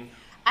eye-opening.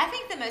 I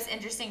think the most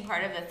interesting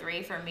part of the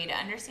three for me to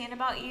understand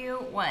about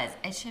you was,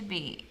 it should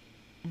be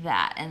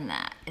that and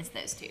that. It's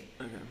those two.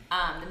 Okay.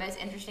 The most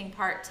interesting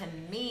part to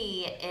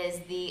me is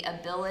the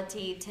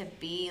ability to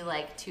be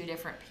like two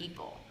different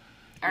people.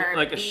 Or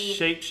like a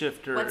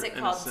shapeshifter. What's it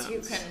called?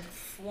 To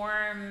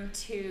conform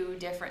to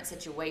different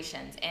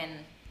situations. And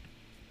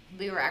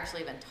we were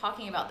actually even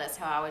talking about this,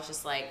 how I was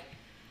just like,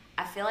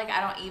 I feel like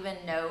I don't even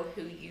know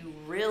who you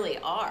really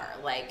are.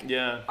 Like,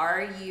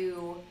 are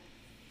you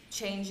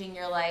changing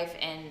your life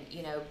and,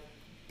 you know,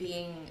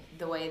 being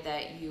the way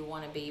that you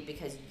want to be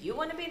because you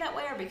want to be that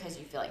way, or because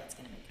you feel like it's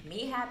going to make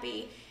me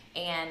happy?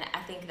 And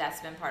I think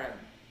that's been part of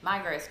my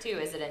growth too,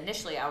 is that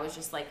initially I was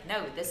just like,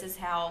 no, this is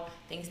how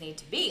things need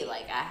to be.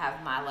 Like, I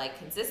have my like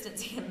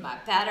consistency and my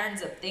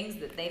patterns of things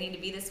that they need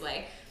to be this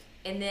way.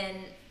 And then,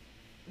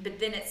 but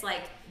then it's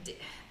like,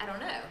 I don't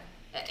know.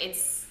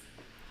 It's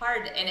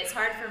hard, and it's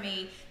hard for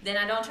me. Then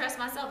I don't trust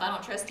myself. I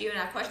don't trust you, and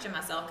I question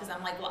myself, because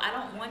I'm like, well, I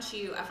don't want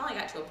you. I finally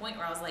got to a point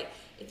where I was like,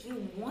 if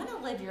you want to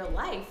live your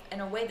life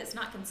in a way that's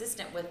not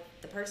consistent with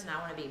the person I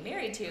want to be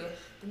married to,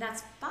 then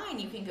that's fine.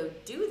 You can go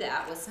do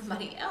that with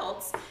somebody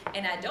else.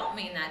 And I don't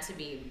mean that to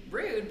be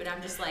rude, but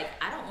I'm just like,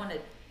 I don't want to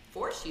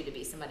force you to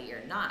be somebody you're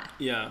not.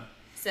 Yeah.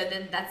 So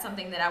then that's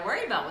something that I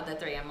worry about with the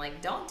three. I'm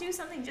like, don't do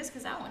something just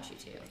because I want you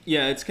to.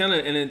 Yeah, it's kind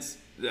of, and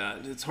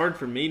it's hard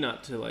for me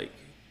not to like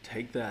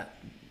take that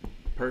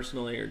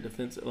personally or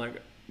defensive,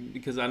 like,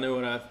 because I know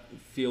what I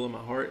feel in my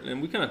heart,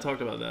 and we kind of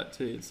talked about that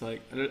too. It's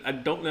like I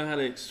don't know how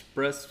to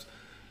express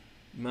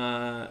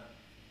my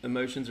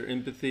emotions or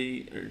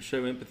empathy, or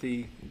show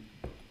empathy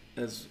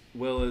as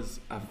well as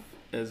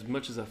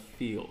much as I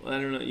feel. I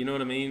don't know, you know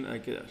what I mean?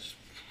 Like, it's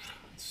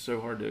so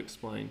hard to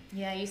explain.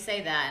 Yeah, you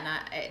say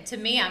that, and to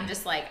me, I'm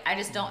just like, I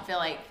just don't feel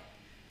like,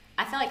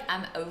 I feel like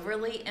I'm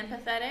overly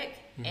empathetic,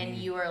 and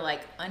you are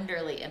like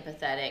underly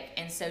empathetic,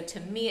 and so to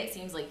me it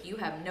seems like you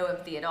have no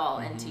empathy at all,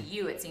 and to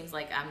you it seems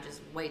like I'm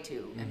just way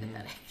too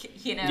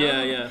empathetic, you know?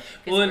 Yeah.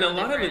 Well, and a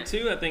lot of it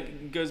too, I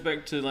think, goes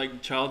back to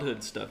like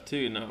childhood stuff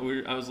too. And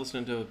I was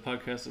listening to a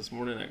podcast this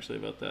morning actually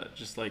about that,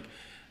 just like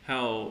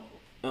how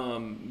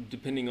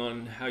depending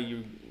on how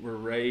you were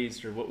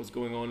raised or what was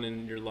going on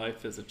in your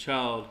life as a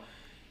child,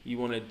 you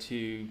wanted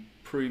to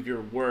prove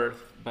your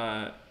worth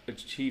by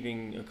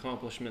achieving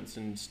accomplishments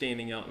and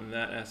standing out in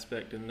that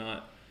aspect, and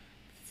not,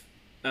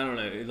 I don't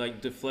know,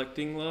 like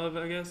deflecting love,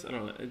 I guess. I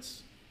don't know.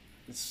 It's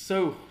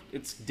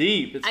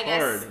deep. It's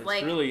hard. It's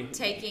like really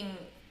taking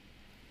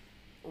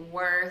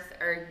worth,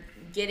 or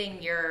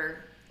getting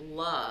your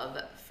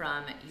love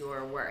from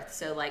your worth.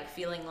 So like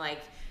feeling like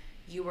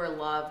you were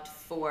loved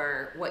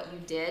for what you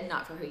did,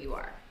 not for who you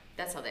are.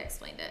 That's how they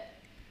explained it.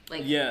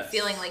 Like,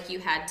 feeling like you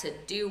had to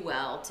do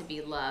well to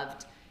be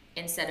loved,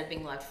 instead of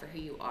being loved for who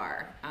you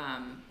are.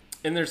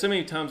 And there's so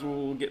many times where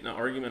we'll get in an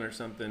argument or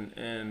something,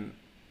 and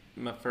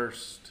my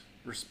first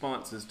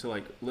response is to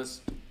like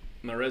list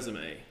my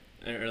resume,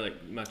 or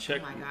like my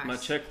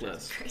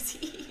checklist.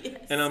 Crazy.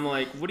 Yes. And I'm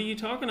like, what are you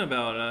talking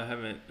about?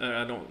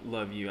 I don't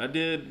love you.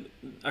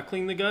 I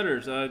cleaned the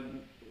gutters. I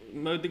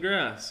mowed the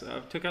grass. I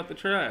took out the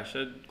trash.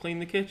 I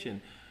cleaned the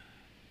kitchen.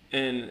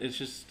 And it's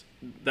just,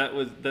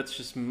 that's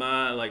just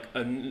my like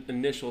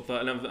initial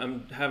thought, and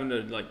I'm having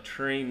to like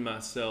train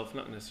myself,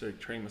 not necessarily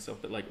train myself,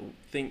 but like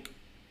think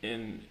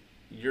in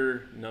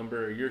your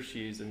number or your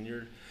shoes,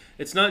 and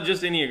it's not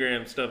just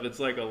Enneagram stuff, it's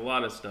like a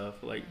lot of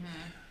stuff, like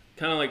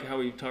kind of like how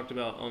we talked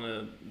about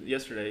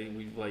yesterday.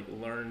 We've like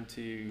learned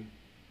to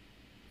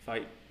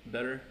fight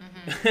better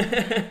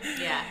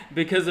yeah,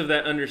 because of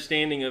that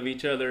understanding of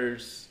each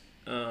other's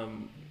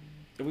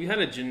we had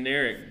a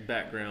generic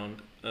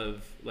background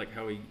of like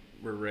how we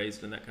were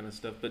raised and that kind of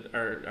stuff, but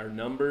our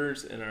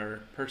numbers and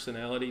our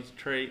personality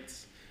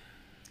traits,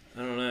 I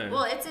don't know.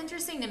 Well, it's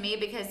interesting to me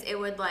because it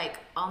would like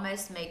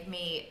almost make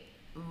me,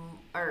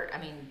 or I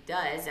mean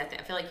does, I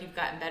feel like you've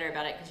gotten better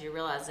about it because you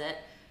realize it,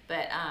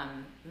 but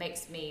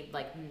makes me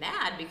like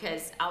mad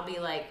because I'll be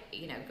like,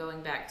 you know,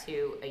 going back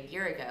to a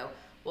year ago,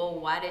 well,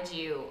 why did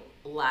you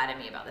lie to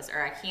me about this?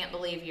 Or I can't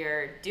believe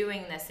you're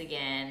doing this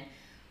again.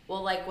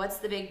 Well, like, what's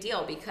the big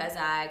deal? Because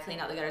I cleaned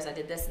out the gutters, I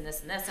did this and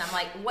this and this. And I'm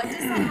like, what does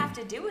that have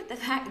to do with the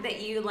fact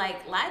that you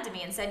like lied to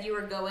me and said you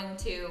were going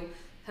to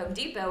Home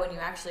Depot and you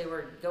actually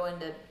were going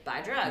to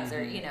buy drugs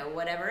or, you know,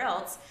 whatever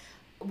else?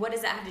 What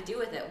does that have to do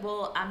with it?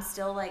 Well, I'm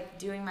still like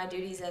doing my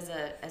duties as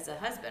a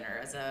husband or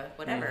as a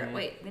whatever.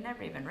 Wait, we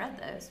never even read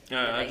those.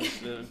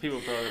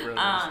 People probably read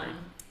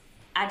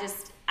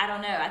those. I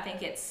don't know. I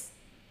think it's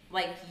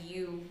like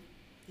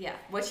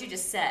what you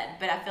just said,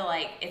 but I feel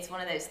like it's one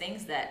of those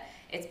things that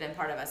it's been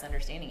part of us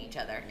understanding each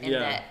other, and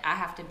that I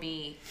have to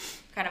be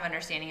kind of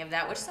understanding of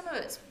that, which some of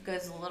it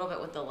goes a little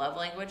bit with the love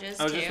languages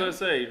too. I was just going to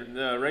say,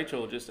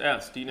 Rachel just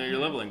asked, do you know your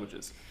love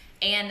languages?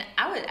 And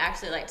I would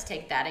actually like to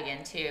take that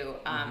again too.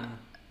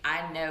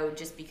 I know,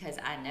 just because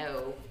I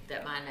know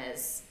that mine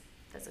is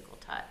physical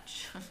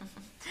touch.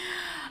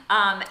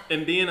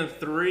 And being a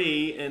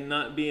 3 and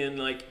not being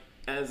like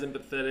as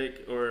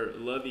empathetic or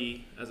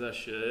lovey as I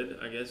should,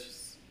 I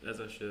guess, I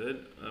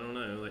don't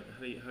know, like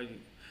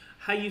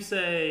how you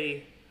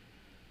say,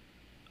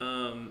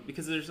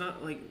 because there's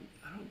not like,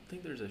 I don't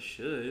think there's a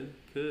should,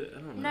 could, I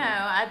don't know. No,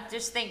 I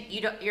just think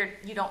you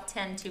don't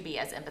tend to be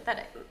as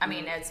empathetic. I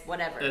mean, it's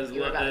whatever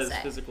you were about to say.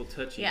 As physical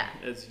touching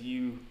as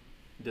you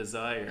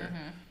desire.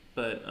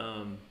 But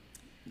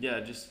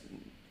just,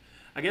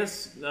 I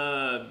guess,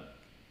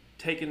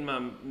 taking my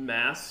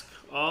mask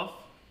off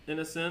in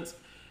a sense,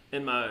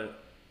 and my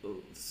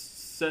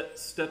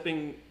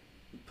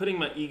putting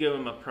my ego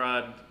and my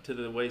pride to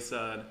the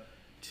wayside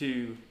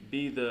to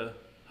be the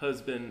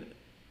husband,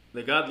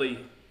 the godly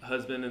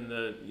husband, and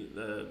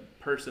the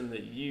person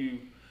that you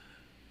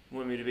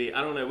want me to be.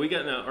 I don't know. We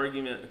got in an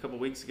argument a couple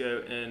weeks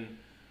ago, and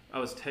I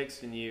was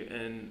texting you,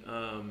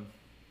 and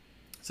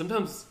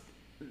sometimes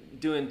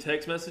doing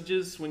text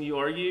messages when you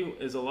argue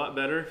is a lot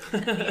better.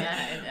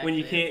 When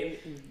you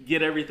can't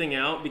get everything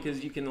out,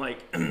 because you can like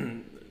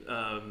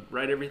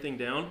write everything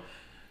down,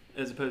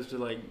 as opposed to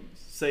like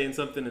saying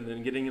something and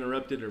then getting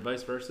interrupted, or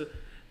vice versa.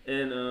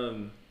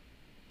 And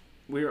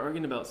we were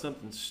arguing about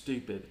something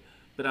stupid,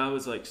 but I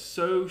was like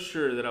so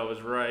sure that I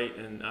was right,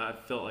 and I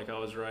felt like I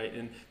was right.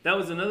 And that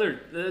was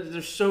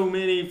there's so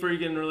many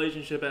freaking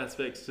relationship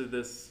aspects to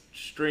this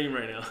stream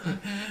right now.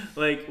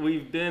 Like,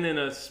 we've been in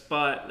a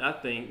spot, I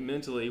think,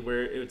 mentally,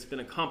 where it's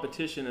been a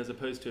competition as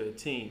opposed to a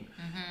team.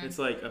 It's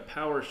like a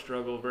power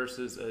struggle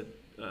versus a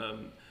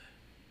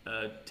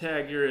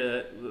tag, you're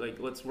it, like,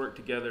 let's work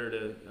together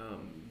to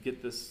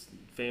get this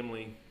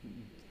family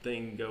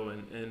thing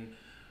going. And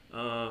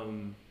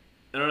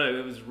I don't know,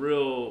 it was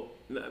real.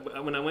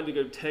 When I went to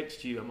go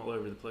text you, I'm all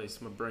over the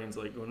place, my brain's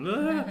like going,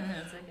 ah. Okay.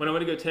 When I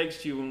went to go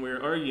text you when we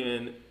were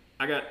arguing,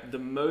 I got the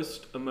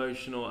most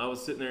emotional. I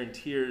was sitting there in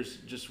tears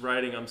just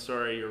writing, I'm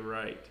sorry, you're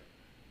right.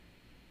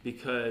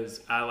 Because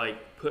I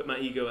like put my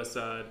ego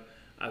aside.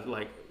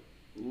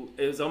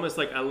 It was almost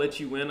like I let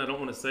you win. I don't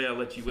want to say I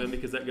let you win,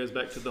 because that goes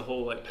back to the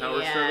whole like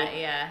power struggle.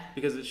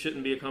 Because it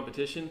shouldn't be a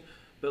competition.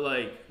 But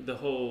like the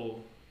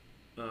whole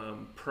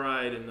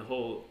pride and the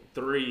whole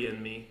 3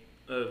 in me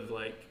of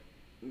like,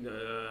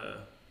 I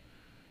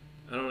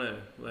don't know,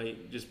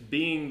 like just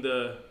being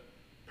the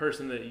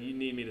person that you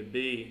need me to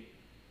be,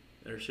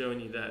 or showing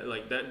you that,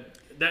 like that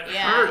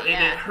hurt,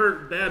 and it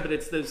hurt bad, but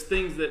it's those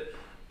things that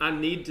I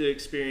need to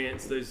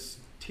experience, those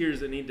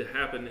tears that need to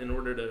happen in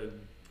order to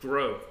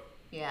grow.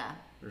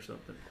 Or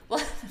something. Well,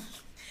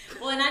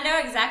 and I know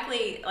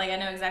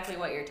exactly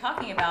what you're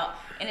talking about,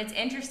 and it's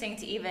interesting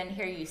to even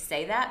hear you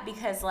say that,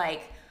 because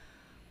like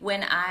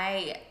when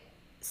I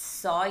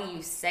saw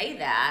you say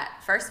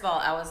that, first of all,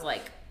 I was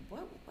like,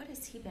 what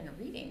has he been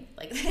reading?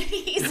 Like,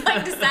 he's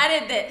like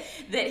decided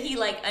that he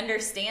like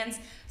understands.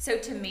 So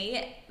to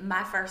me,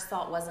 my first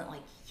thought wasn't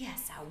like,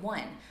 yes, I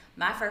won.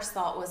 My first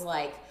thought was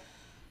like,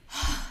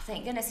 oh,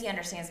 thank goodness he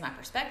understands my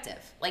perspective.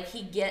 Like,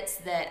 he gets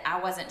that I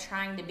wasn't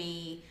trying to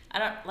be, I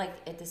don't, like,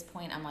 at this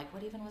point, I'm like,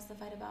 what even was the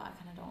fight about? I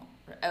kind of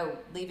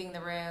don't, leaving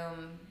the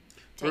room,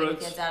 taking the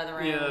kids out of the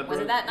room. Yeah, was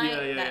it that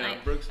night? That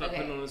night? Brooks not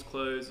putting on his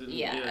clothes. And,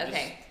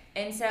 okay.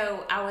 And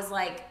so I was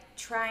like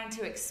trying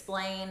to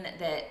explain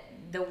that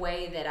the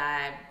way that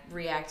I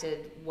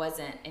reacted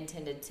wasn't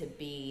intended to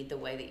be the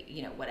way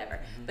that, whatever.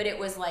 But it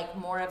was like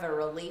more of a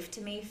relief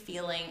to me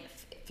feeling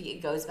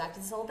it goes back to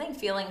this whole thing,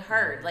 feeling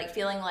heard, like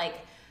feeling like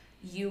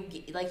you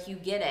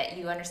get it,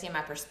 you understand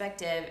my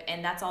perspective,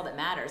 and that's all that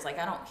matters. Like,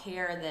 I don't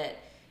care that,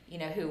 you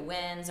know, who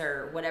wins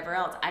or whatever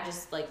else. I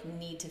just like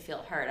need to feel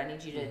heard. I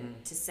need you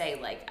to say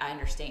like, I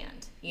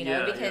understand, you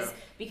know,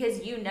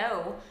 because you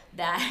know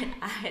that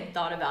I had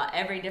thought about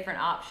every different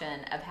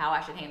option of how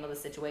I should handle the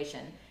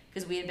situation,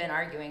 because we had been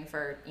arguing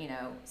for, you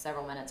know,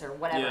 several minutes or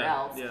whatever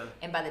else. Yeah.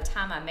 And by the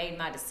time I made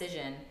my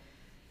decision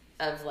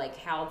of like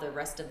how the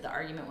rest of the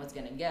argument was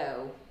going to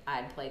go,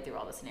 I'd played through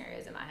all the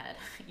scenarios in my head,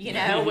 you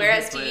know,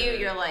 whereas to you,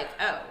 you're like,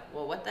 oh,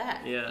 well, what the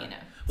heck, you know?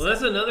 Well,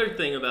 that's another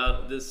thing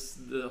about this,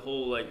 the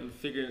whole like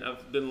figuring,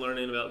 I've been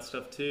learning about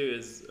stuff too,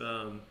 is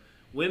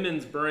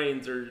women's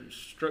brains are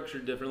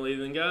structured differently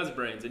than guys'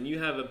 brains, and you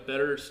have a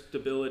better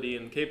stability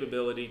and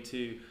capability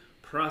to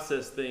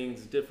process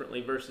things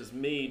differently versus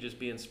me just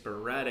being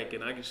sporadic,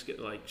 and I just get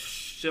like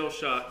shell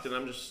shocked, and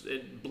I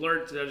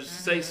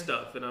just say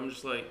stuff, and I'm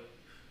just like,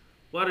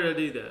 why did I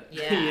do that?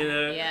 Yeah, you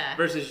know? Yeah.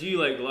 Versus you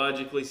like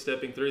logically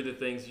stepping through the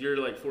things, you're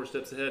like 4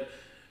 steps ahead,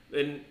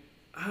 and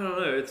I don't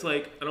know. It's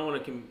like I don't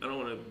want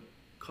to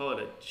call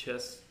it a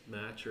chess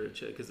match or a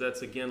chess, because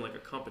that's again like a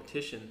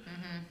competition.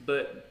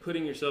 But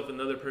putting yourself in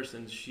another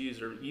person's shoes,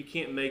 or you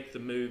can't make the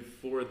move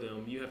for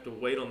them. You have to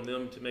wait on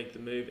them to make the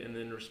move and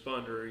then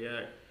respond or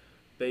react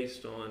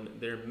based on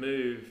their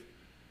move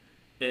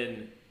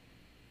in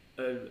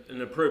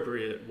an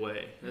appropriate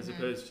way, as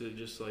opposed to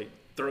just like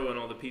throwing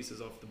all the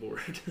pieces off the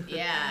board. No,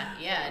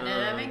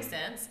 that makes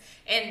sense.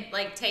 And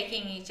like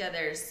taking each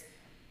other's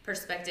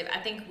perspective, I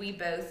think we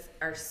both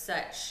are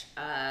such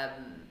I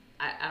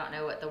don't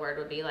know what the word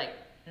would be, like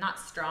not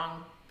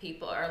strong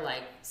people, or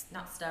like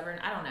not stubborn,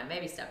 I don't know,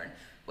 maybe stubborn,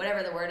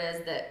 whatever the word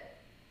is, that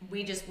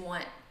we just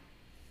want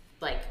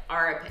like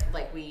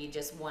we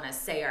just want to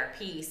say our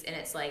piece. And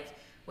it's like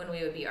when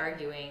we would be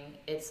arguing,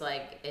 it's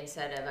like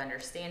instead of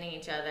understanding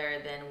each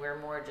other, then we're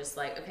more just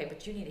like, okay,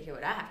 but you need to hear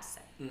what I have to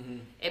say.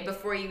 And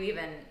before you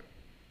even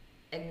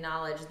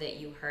acknowledge that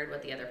you heard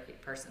what the other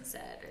person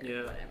said or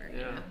whatever, you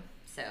know.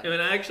 So I mean,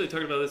 I actually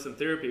talked about this in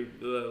therapy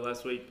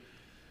last week,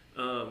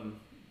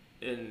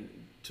 and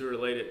to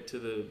relate it to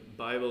the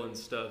Bible and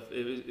stuff,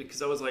 it was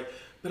because I was like,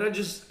 but I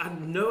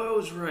know I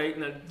was right,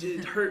 and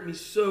it hurt me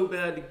so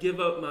bad to give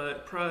up my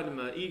pride and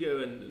my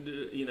ego, and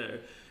you know,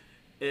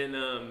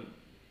 and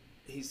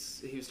he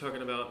was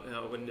talking about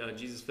how when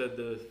Jesus fed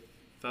the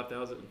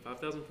 5,000,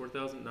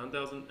 4,000,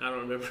 9,000, I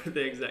don't remember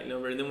the exact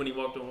number, and then when he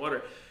walked on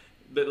water,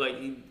 but like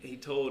he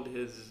told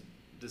his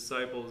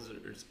disciples,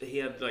 he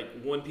had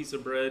like one piece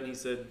of bread, and he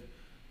said,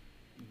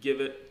 give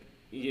it,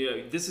 you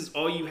know, this is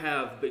all you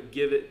have, but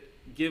give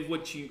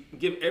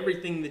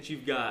everything that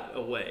you've got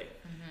away.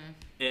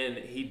 And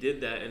he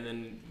did that, and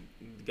then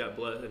got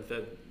blessed and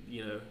fed,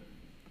 you know,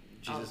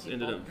 Jesus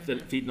ended up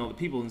feeding all the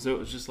people. And so it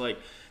was just like,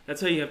 that's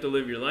how you have to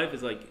live your life,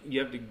 is like, you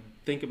have to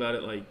think about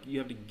it like you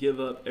have to give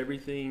up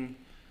everything,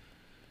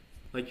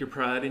 like your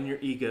pride and your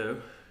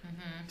ego,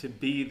 to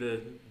be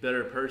the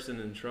better person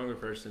and stronger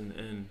person.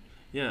 And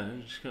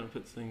it just kind of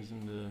puts things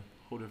into a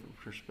whole different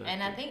perspective.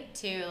 And I think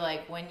too,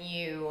 like when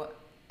you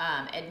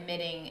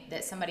admitting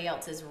that somebody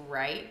else is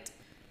right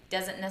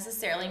doesn't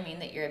necessarily mean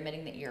that you're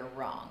admitting that you're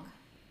wrong.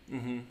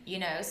 You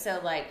know,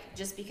 so like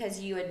just because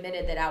you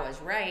admitted that I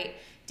was right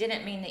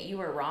didn't mean that you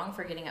were wrong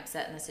for getting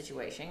upset in the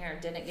situation, or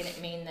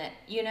didn't mean that,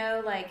 you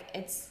know, like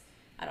it's,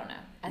 I don't know.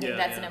 I think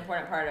that's an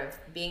important part of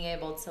being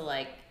able to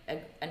like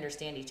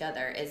understand each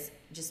other, is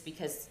just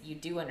because you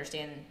do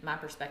understand my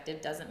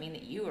perspective doesn't mean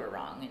that you are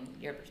wrong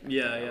in your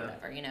perspective or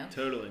whatever, you know?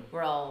 Totally.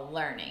 We're all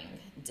learning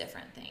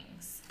different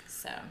things.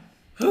 So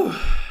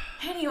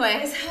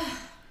anyways,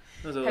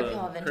 hope you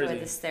all have enjoyed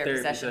this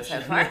therapy session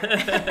so far.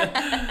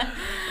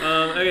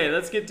 Okay,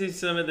 let's get to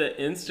some of the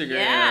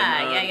Instagram.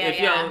 If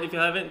you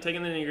haven't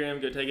taken the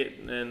Enneagram, go take it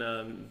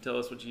and tell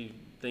us what you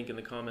think in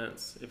the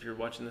comments if you're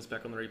watching this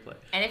back on the replay.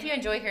 And if you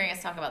enjoy hearing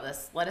us talk about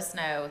this, let us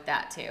know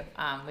that too.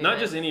 Not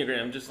just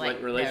Enneagram, just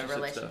like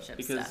relationship stuff,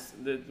 because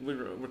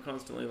we're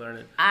constantly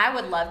learning. I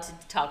would love to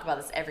talk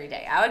about this every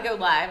day. I would go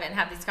live and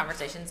have these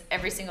conversations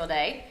every single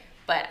day,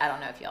 but I don't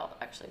know if y'all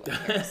actually want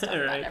to hear us talk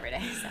about it every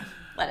day, so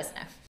let us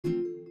know.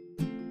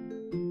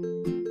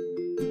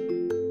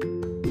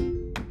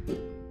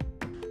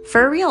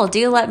 For real,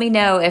 do let me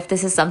know if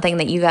this is something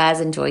that you guys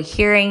enjoy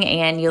hearing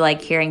and you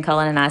like hearing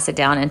Cullen and I sit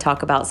down and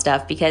talk about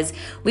stuff, because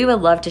we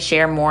would love to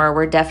share more.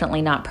 We're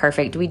definitely not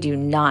perfect. We do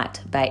not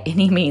by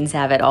any means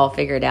have it all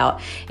figured out,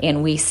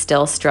 and we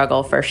still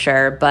struggle for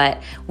sure,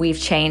 but we've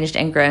changed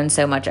and grown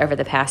so much over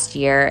the past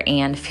year,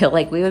 and feel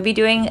like we would be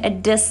doing a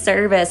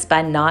disservice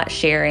by not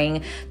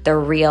sharing the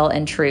real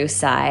and true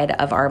side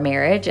of our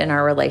marriage and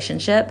our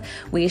relationship.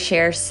 We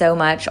share so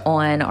much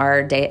on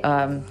our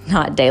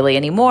not daily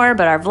anymore,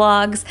 but our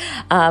vlogs,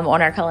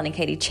 on our Cullen and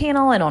Katie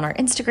channel, and on our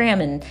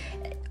Instagram, and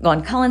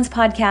on Cullen's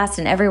podcast,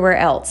 and everywhere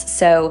else.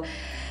 So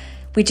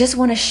we just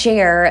want to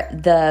share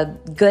the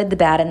good, the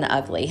bad, and the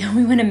ugly.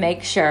 We want to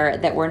make sure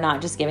that we're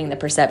not just giving the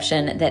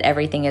perception that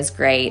everything is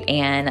great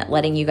and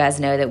letting you guys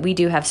know that we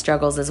do have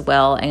struggles as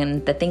well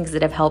and the things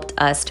that have helped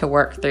us to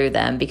work through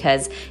them.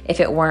 Because if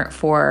it weren't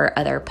for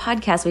other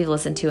podcasts we've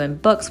listened to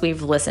and books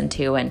we've listened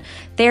to and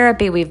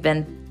therapy we've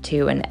been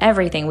to and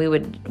everything,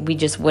 we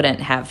just wouldn't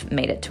have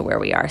made it to where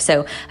we are.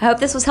 So I hope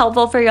this was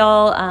helpful for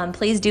y'all.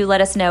 Please do let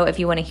us know if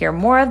you want to hear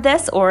more of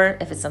this or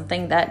if it's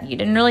something that you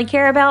didn't really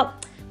care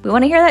about. We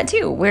want to hear that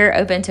too. We're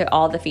open to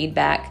all the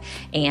feedback,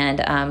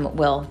 and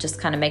we'll just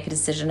kind of make a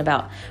decision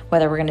about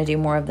whether we're going to do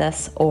more of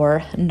this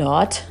or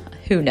not.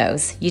 Who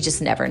knows? You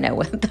just never know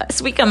with us.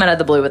 We come out of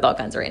the blue with all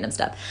kinds of random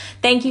stuff.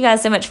 Thank you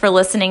guys so much for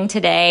listening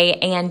today.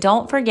 And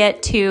don't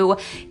forget to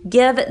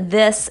give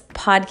this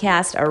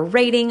podcast a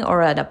rating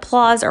or an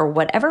applause or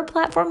whatever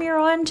platform you're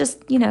on.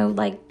 Just,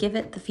 give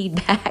it the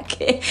feedback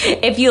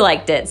if you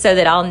liked it so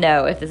that I'll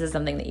know if this is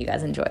something that you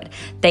guys enjoyed.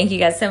 Thank you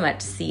guys so much.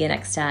 See you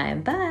next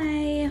time.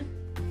 Bye.